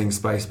podcasting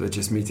space, but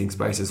just meeting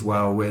space as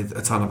well with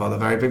a ton of other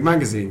very big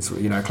magazines.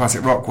 You know,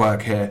 Classic Rock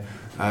work here,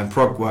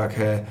 Prog work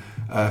here,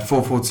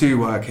 442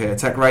 work here,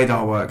 Tech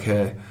Radar work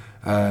here,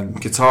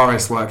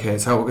 Guitarist work here,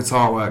 Total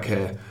Guitar work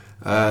here.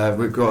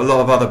 We've got a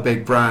lot of other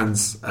big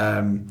brands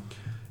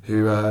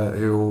who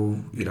all,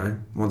 you know,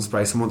 want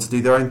space and want to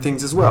do their own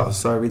things as well.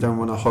 So we don't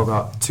want to hog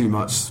up too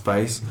much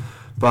space.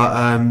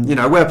 But, you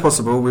know, where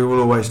possible, we will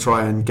always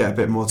try and get a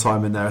bit more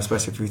time in there,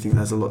 especially if we think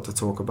there's a lot to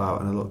talk about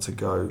and a lot to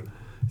go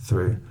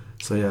through.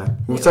 So, yeah,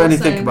 we'll certainly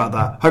think about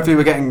that. Hopefully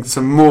we're getting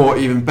some more,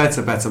 even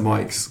better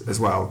mics as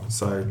well.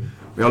 So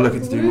we are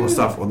looking to do more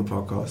stuff on the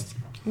podcast.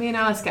 Me and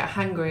Alice get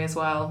hangry as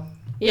well.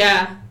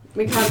 Yeah,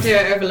 we can't do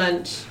it over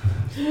lunch.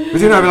 We're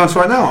doing over lunch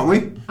right now, aren't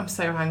we? I'm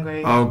so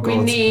hungry. Oh, God.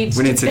 We need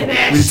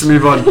to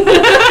move on.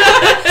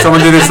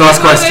 Someone do this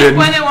last question.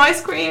 Bueno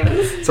ice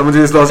creams. Someone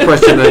do this last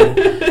question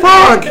then.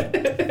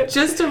 Fuck!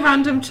 Just a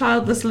random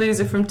childless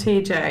loser from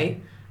TJ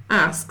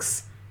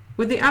asks,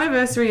 with the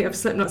anniversary of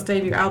Slipknot's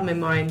debut album in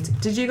mind,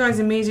 did you guys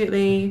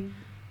immediately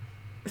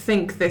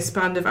think this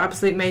band of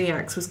absolute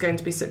maniacs was going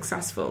to be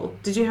successful.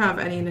 Did you have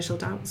any initial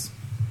doubts?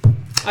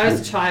 I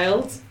was a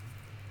child,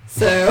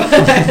 so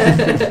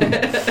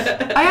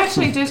I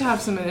actually did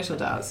have some initial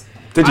doubts.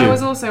 Did you? I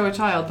was also a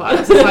child, but I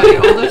was a slightly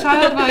older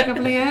child by a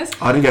couple of years.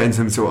 I didn't get into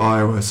them until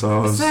Iowa, so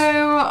I was...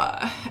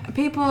 So,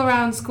 people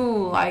around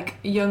school, like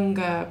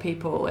younger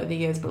people in the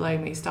years below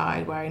me,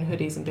 started wearing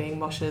hoodies and being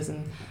moshers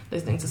and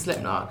listening to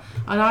Slipknot.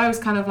 And I was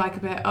kind of like a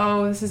bit,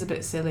 oh, this is a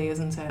bit silly,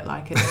 isn't it?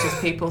 Like, it's just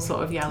people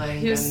sort of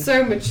yelling. You're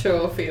so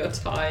mature for your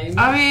time.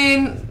 I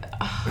mean,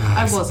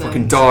 I wasn't.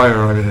 Fucking dire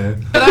over here.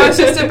 But I was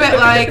just a bit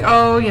like,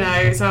 oh, you know,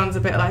 it sounds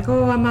a bit like,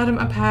 oh, I'm mad at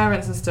my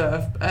parents and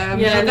stuff. I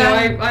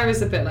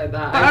was a bit like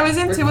that. But I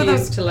was into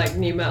refused to like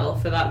new metal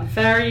for that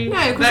very,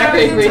 no, because very I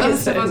was into reason. other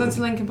stuff. I was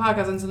into Linkin Park, I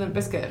was into Limp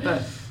Bizkit,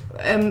 but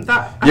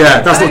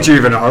that's not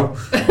juvenile.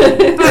 But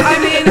I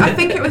mean, I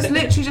think it was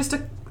literally just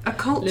a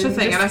culture Limp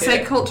thing, and I say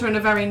Bizkit. culture in a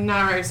very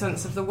narrow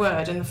sense of the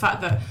word, and the fact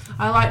that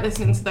I like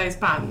listening to those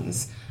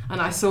bands, and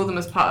I saw them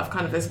as part of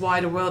kind of this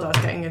wider world I was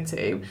getting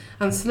into.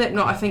 And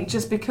Slipknot, I think,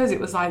 just because it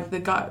was like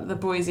the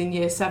boys in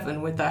year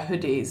 7 with their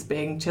hoodies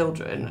being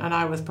children, and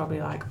I was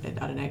probably like,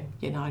 I don't know,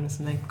 year 9 or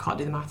something, can't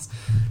do the maths,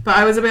 but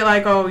I was a bit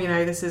like, oh, you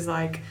know, this is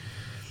like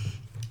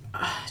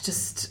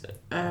just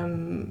I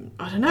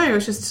don't know, it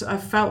was just, I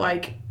felt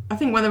like, I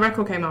think when the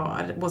record came out,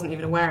 I wasn't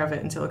even aware of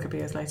it until a couple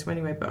of years later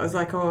anyway, but I was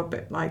like, oh, a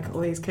bit like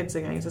all these kids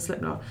are getting into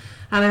Slipknot.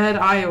 And I heard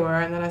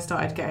Iowa, and then I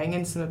started getting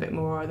into them a bit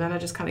more, and then I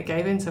just kind of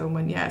gave into them and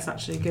went, yeah, it's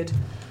actually good.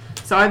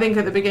 So I think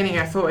at the beginning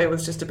I thought it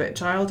was just a bit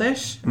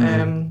childish.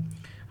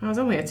 I was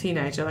only a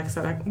teenager, like I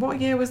said.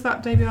 What year was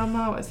that debut album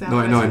out? It's the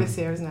anniversary this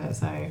year, isn't it?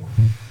 So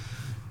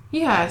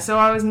yeah, so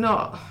I was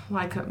not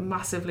like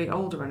massively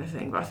old or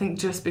anything, but I think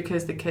just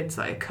because the kids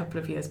like a couple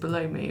of years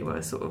below me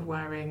were sort of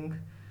wearing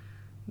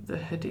the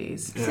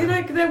hoodies. See,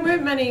 like, there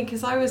weren't many,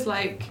 because I was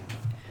like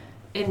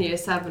in year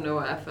 7 or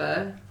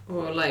whatever,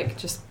 or like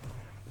just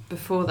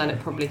before then it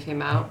probably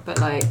came out, but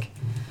like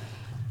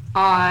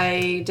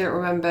I don't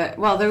remember.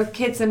 Well, there were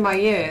kids in my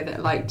year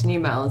that liked new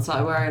metal and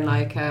started wearing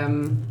like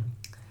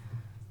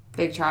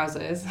big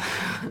trousers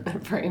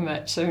pretty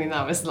much. I mean,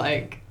 that was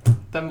like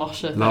the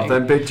mosher thing. Love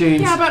them big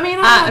jeans. Yeah, but I mean,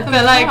 I like them but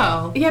as like,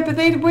 well. yeah, but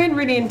they weren't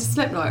really into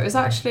Slipknot. It was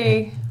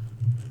actually,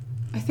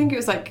 I think it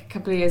was like a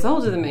couple of years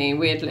older than me,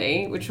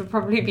 weirdly, which would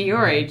probably be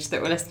your age,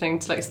 that were listening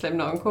to like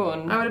Slipknot and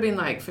Korn. I would have been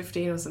like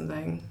 15 or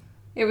something.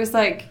 It was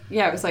like,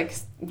 yeah, it was like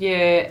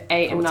year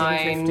 8 and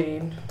 14, 9.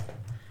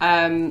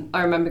 15.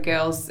 I remember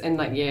girls in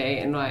like year 8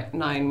 and like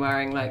 9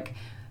 wearing like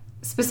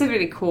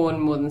specifically Korn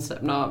more than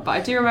Slipknot, but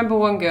I do remember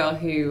one girl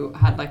who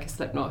had like a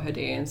Slipknot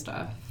hoodie and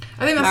stuff.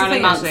 I think that's Marilyn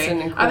the Manson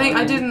thing, and actually. I think I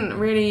Korn. didn't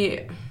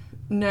really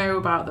know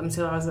about them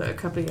till I was a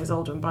couple of years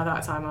older, and by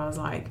that time I was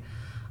like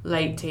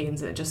late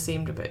teens, and it just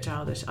seemed a bit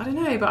childish. I don't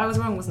know, but I was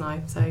wrong, wasn't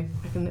I? So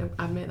I can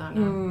admit that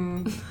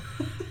now.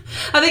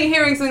 I think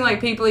hearing something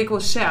like people equal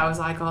shit, I was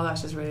like, oh,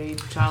 that's just really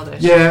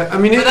childish. Yeah, I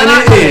mean, it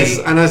is,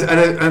 and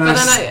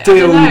I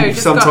still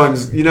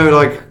sometimes, you know,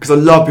 like, because I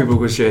love people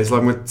equal shit. It's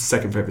like my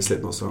second favourite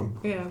Slipknot song.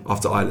 Yeah.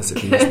 After Eyeless,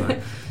 if you must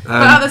know. But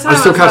at the time I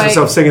still I was catch like,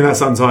 myself singing that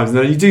sometimes, and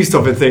then you do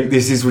stop and think,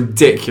 this is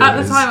ridiculous.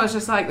 At the time, I was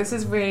just like, this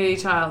is really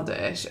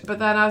childish. But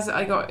then as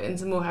I got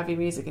into more heavy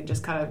music and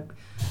just kind of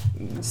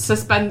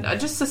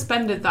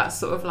suspended that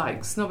sort of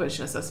like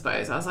snobbishness, I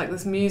suppose. I was like,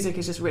 this music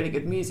is just really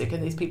good music,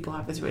 and these people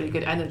have this really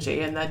good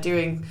energy, and they're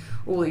doing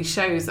all these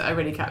shows that are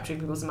really capturing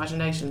people's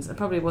imaginations. I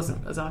probably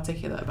wasn't as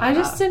articulate about I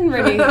just didn't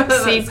really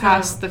see That's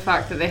past the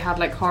fact that they had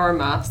like horror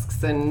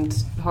masks and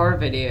horror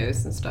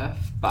videos and stuff.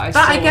 But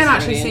that still again wasn't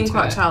actually really seemed into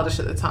quite it. childish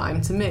at the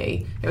time to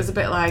me. It was a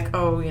bit like,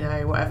 oh, you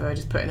know, whatever,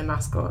 just putting a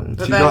mask on.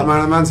 But Did you like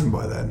Marilyn Manson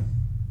by then?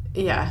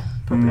 yeah,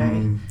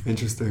 probably.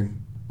 Interesting.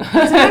 I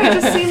don't know,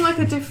 it just seemed like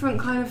a different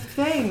kind of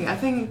thing. I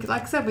think,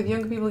 like I said, with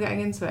younger people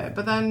getting into it.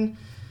 But then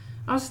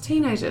I was a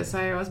teenager, so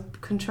I was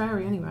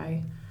contrary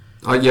anyway.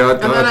 And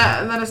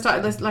then I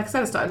started, like I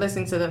said, I started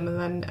listening to them, and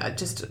then I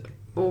just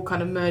all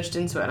kind of merged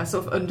into it. And I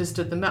sort of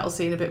understood the metal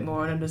scene a bit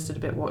more, and understood a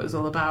bit what it was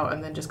all about,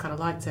 and then just kind of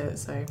liked it.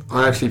 So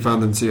I actually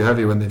found them too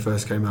heavy when they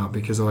first came out,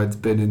 because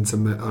I'd been into.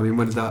 I mean,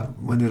 when did Iowa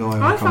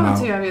come out? I found them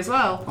too heavy as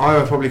well.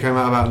 Iowa probably came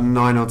out about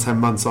 9 or 10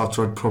 months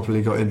after I'd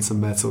properly got into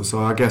metal, so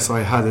I guess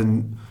I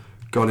hadn't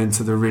gone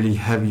into the really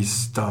heavy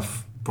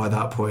stuff by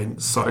that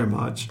point so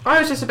much.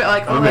 I was just a bit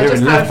like, I remember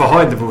hearing Left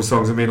Behind of all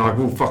songs and being like,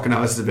 oh, fucking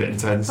hell, this is a bit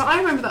intense. But I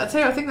remember that too.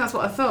 I think that's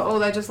what I thought. Oh,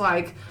 they're just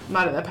like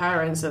mad at their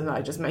parents and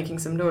like just making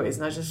some noise,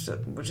 and I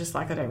was just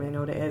like, I don't really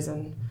know what it is,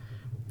 and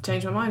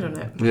changed my mind on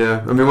it.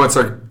 Yeah, I mean, once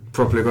I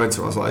properly got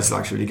into it, I was like, it's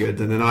actually really good.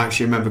 And then I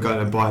actually remember going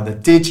and buying the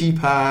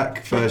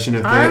Digipack version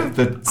of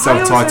the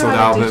self-titled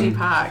album.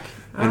 Digipack.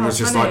 And it was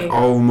just like,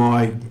 oh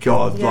my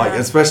god. Yeah. Like,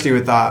 especially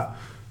with that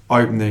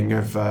opening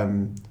of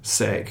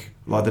Sick,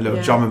 like the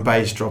little drum and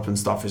bass drop and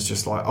stuff is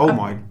just like, oh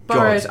my god.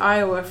 Borrowed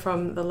Iowa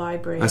from the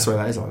library. That's what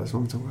that is, like, that's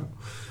what I'm talking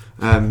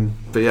about.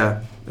 But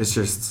yeah, it's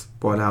just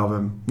one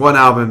album,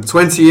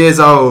 20 years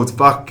old,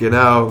 fucking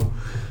hell.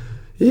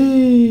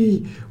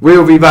 Eee.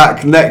 We'll be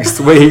back next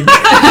week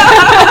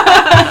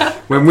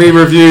when we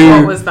review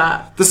What was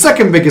that? the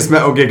second biggest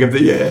metal gig of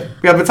the year.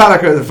 We had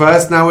Metallica at the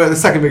first, now we're at the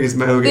second biggest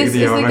metal gig of This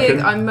the is year, I the reckon.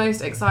 gig I'm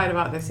most excited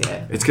about this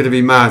year. It's going to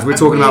be mad. We're I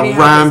talking really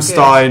about hope it's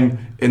Rammstein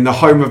in the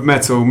home of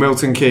metal,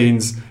 Milton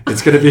Keynes.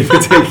 It's going to be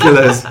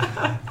ridiculous.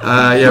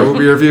 We'll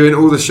be reviewing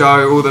all the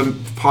show, all the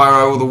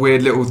pyro, all the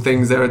weird little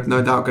things they're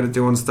no doubt going to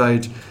do on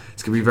stage.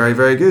 It's going to be very,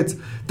 very good.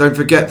 Don't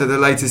forget that the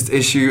latest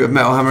issue of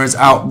Metal Hammer is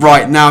out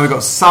right now. We've got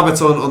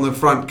Sabaton on the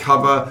front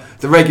cover.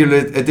 The regular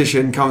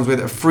edition comes with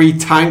a free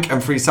tank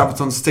and free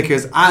Sabaton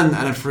stickers and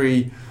a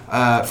free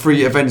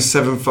Avenged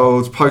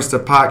Sevenfold poster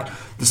pack.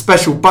 The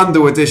special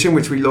bundle edition,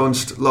 which we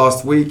launched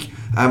last week,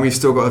 and we've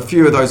still got a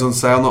few of those on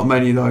sale, not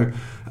many though.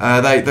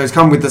 Those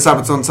come with the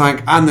Sabaton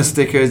tank and the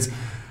stickers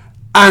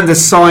and a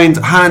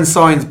hand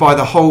signed by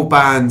the whole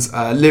band's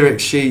lyric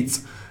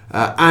sheet.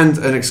 And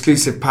an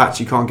exclusive patch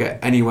you can't get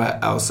anywhere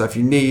else. So if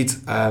you need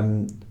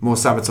more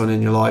Sabaton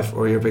in your life,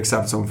 or you're a big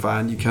Sabaton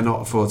fan, you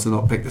cannot afford to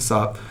not pick this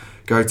up.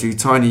 Go to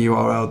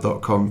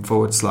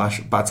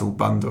tinyurl.com/battle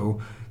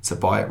bundle to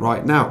buy it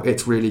right now.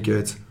 It's really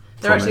good.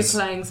 They're actually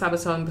playing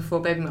Sabaton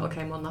before Babymetal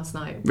came on last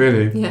night.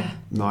 Really? Yeah.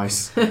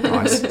 Nice.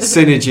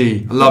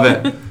 Synergy. I love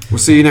it. We'll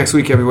see you next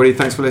week, everybody.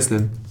 Thanks for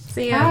listening.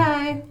 See ya.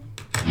 Bye.